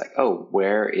yourself. It's like, oh,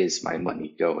 where is my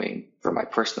money going for my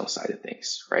personal side of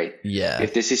things, right? yeah.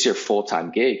 If this is your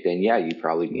full-time gig, then yeah, you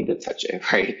probably need to touch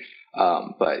it, right?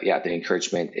 But yeah, the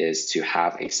encouragement is to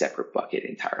have a separate bucket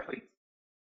entirely.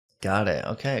 Got it.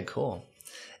 Okay, cool.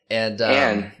 And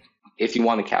And if you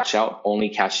want to cash out, only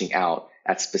cashing out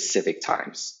at specific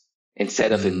times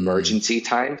instead of mm, emergency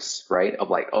times, right? Of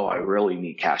like, oh, I really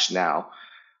need cash now,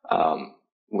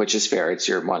 which is fair. It's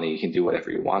your money. You can do whatever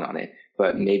you want on it.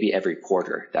 But maybe every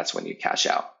quarter, that's when you cash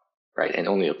out, right? And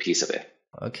only a piece of it.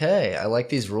 okay, I like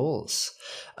these rules.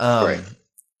 Right.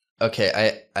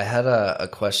 Okay, I had a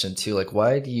question too. Like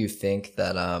why do you think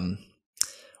that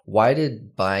why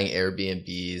did buying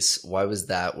Airbnbs, why was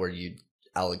that where you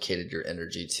allocated your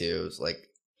energy to? Like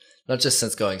not just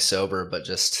since going sober, but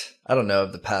just I don't know,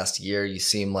 the past year you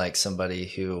seem like somebody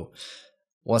who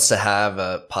wants to have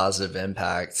a positive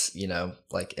impact,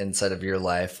 like inside of your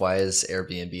life. Why is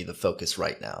Airbnb the focus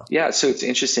right now? Yeah, so it's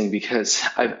interesting because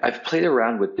I've played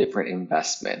around with different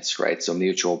investments, right? So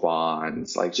mutual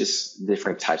bonds, like just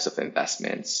different types of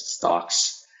investments,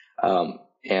 stocks.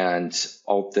 And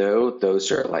although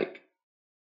those are like,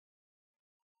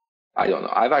 I don't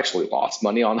know, I've actually lost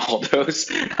money on all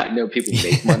those. I know people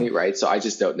make money, right? So I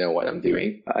just don't know what I'm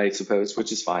doing, I suppose,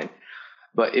 which is fine.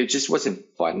 But it just wasn't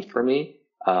fun for me.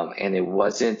 And it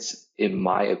wasn't, in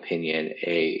my opinion,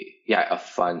 a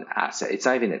fun asset. It's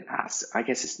not even an asset. I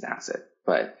guess it's an asset,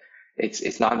 but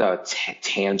it's not a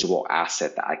tangible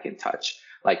asset that I can touch.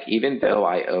 Like even though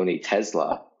I own a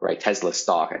Tesla, right? Tesla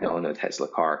stock, I don't own a Tesla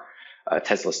car.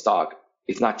 Tesla stock,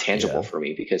 it's not tangible Yeah, for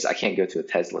me because I can't go to a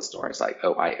Tesla store. It's like,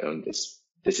 oh, I own this.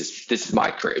 This is my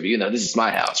crib, this is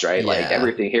my house, right? Like yeah,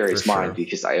 everything here for is mine sure.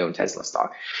 because I own Tesla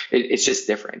stock. It's just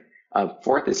different.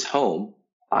 For this home,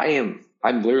 I'm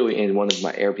literally in one of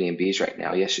my Airbnbs right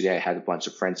now. Yesterday I had a bunch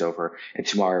of friends over, and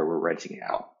tomorrow we're renting it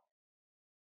out.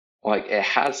 Like it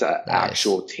has an Nice.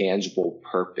 actual tangible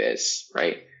purpose,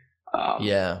 right? Um,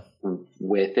 Yeah.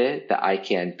 with it that I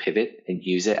can pivot and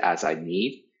use it as I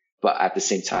need, but at the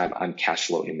same time, I'm cash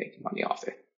flowing and making money off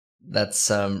it. That's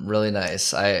really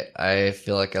nice. I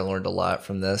feel like I learned a lot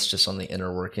from this just on the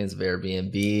inner workings of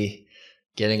Airbnb.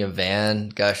 Getting a van,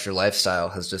 gosh, your lifestyle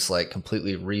has just like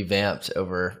completely revamped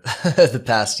over the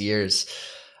past years.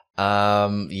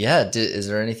 Yeah, is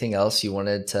there anything else you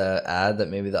wanted to add that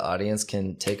maybe the audience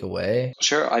can take away?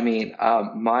 Sure. I mean,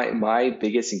 my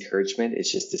biggest encouragement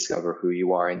is just discover who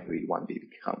you are and who you want to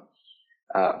become.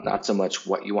 Not so much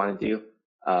what you want to do,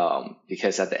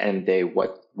 because at the end of the day,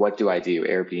 what do I do?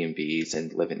 Airbnbs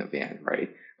and live in a van, right?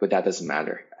 But that doesn't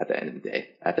matter at the end of the day.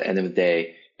 At the end of the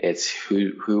day, it's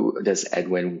who does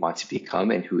Edwin want to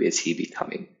become and who is he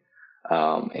becoming?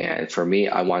 And for me,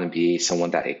 I want to be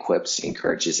someone that equips,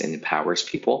 encourages, and empowers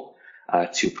people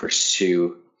to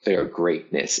pursue their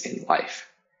greatness in life.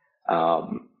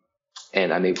 Um,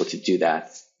 and I'm able to do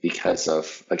that because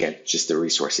of, again, just the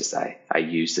resources that I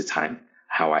use, the time,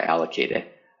 how I allocate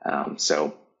it.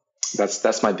 So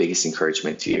that's my biggest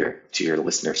encouragement to your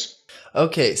listeners.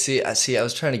 Okay, see, I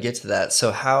was trying to get to that.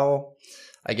 So how,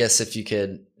 I guess if you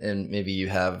could, and maybe you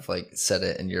have like said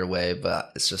it in your way,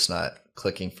 but it's just not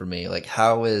clicking for me. Like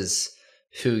how is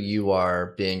who you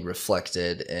are being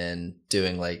reflected in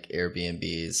doing like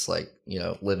Airbnbs, like,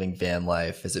 living van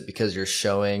life? Is it because you're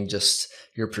showing just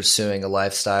you're pursuing a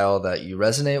lifestyle that you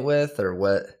resonate with or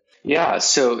what? Yeah,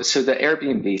 so the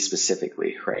Airbnb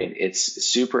specifically, right? It's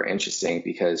super interesting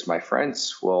because my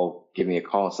friends will give me a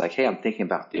call. It's like, hey, I'm thinking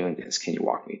about doing this. Can you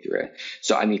walk me through it?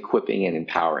 So I'm equipping and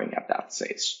empowering at that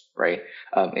stage, right?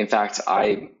 In fact,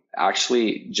 I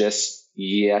actually just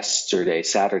yesterday,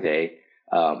 Saturday,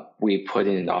 we put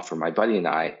in an offer. My buddy and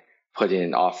I put in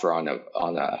an offer on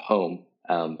a home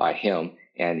by him,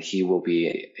 and he will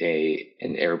be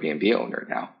an Airbnb owner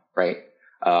now, right?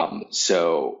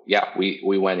 So yeah,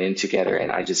 we went in together,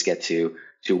 and I just get to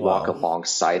walk Wow.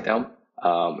 alongside them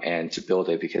and to build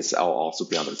it because I'll also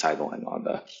be on the title and on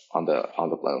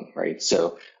the loan, right?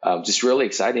 So just really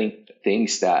exciting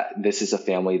things that this is a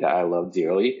family that I love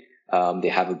dearly. They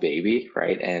have a baby,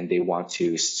 right, and they want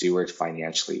to steward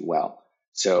financially well.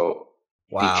 So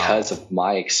because Wow. of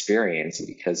my experience and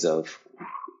because of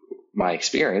my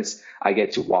experience, I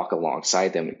get to walk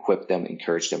alongside them, equip them,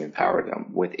 encourage them, empower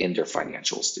them within their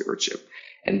financial stewardship.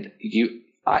 And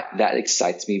that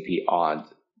excites me beyond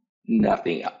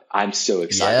nothing. I'm so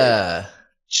excited Yeah.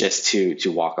 just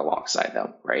to walk alongside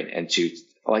them, right? And to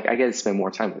like, I get to spend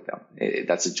more time with them.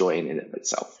 That's a joy in and of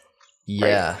itself, right?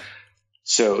 Yeah.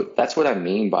 So that's what I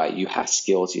mean by you have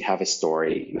skills, you have a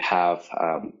story, you have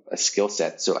a skill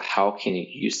set. So how can you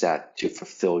use that to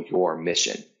fulfill your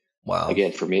mission? Wow.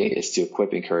 Again, for me, is to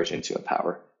equip, encourage, and to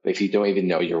empower. But if you don't even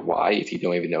know your why, if you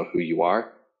don't even know who you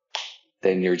are,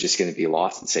 then you're just going to be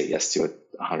lost and say yes to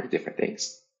 100 different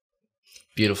things.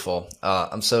 Beautiful.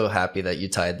 I'm so happy that you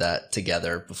tied that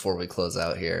together before we close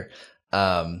out here.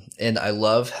 And I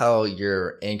love how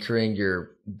you're anchoring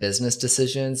your business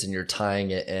decisions and you're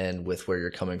tying it in with where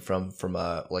you're coming from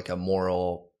a like a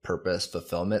moral purpose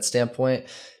fulfillment standpoint,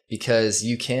 because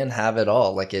you can have it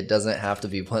all. Like it doesn't have to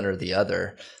be one or the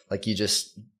other. Like you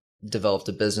just developed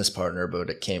a business partner, but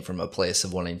it came from a place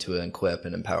of wanting to equip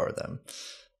and empower them.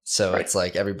 So Right. it's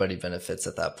like everybody benefits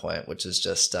at that point, which is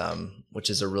just which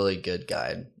is a really good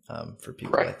guide for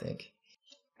people, I Right. think.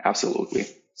 Absolutely.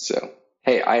 So,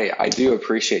 hey, I do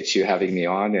appreciate you having me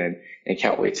on and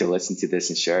can't wait to listen to this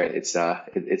and share it.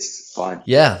 It's fun.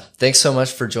 Yeah, thanks so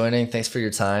much for joining. Thanks for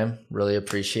your time. Really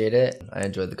appreciate it. I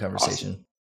enjoyed the Awesome. conversation.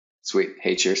 Sweet.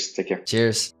 Hey, cheers. Take care.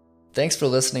 Cheers. Thanks for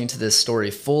listening to this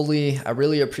story fully. I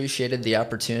really appreciated the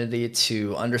opportunity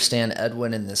to understand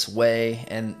Edwin in this way,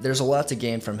 and there's a lot to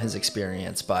gain from his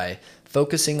experience by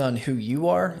focusing on who you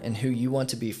are and who you want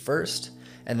to be first,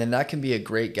 and then that can be a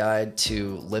great guide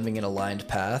to living an aligned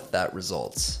path that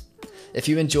results. If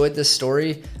you enjoyed this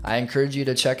story, I encourage you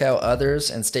to check out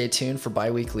others and stay tuned for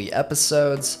bi-weekly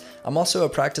episodes. I'm also a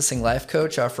practicing life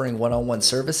coach offering one-on-one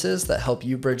services that help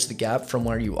you bridge the gap from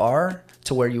where you are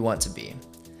to where you want to be.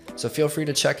 So feel free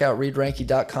to check out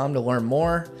readranky.com to learn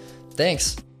more.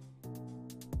 Thanks.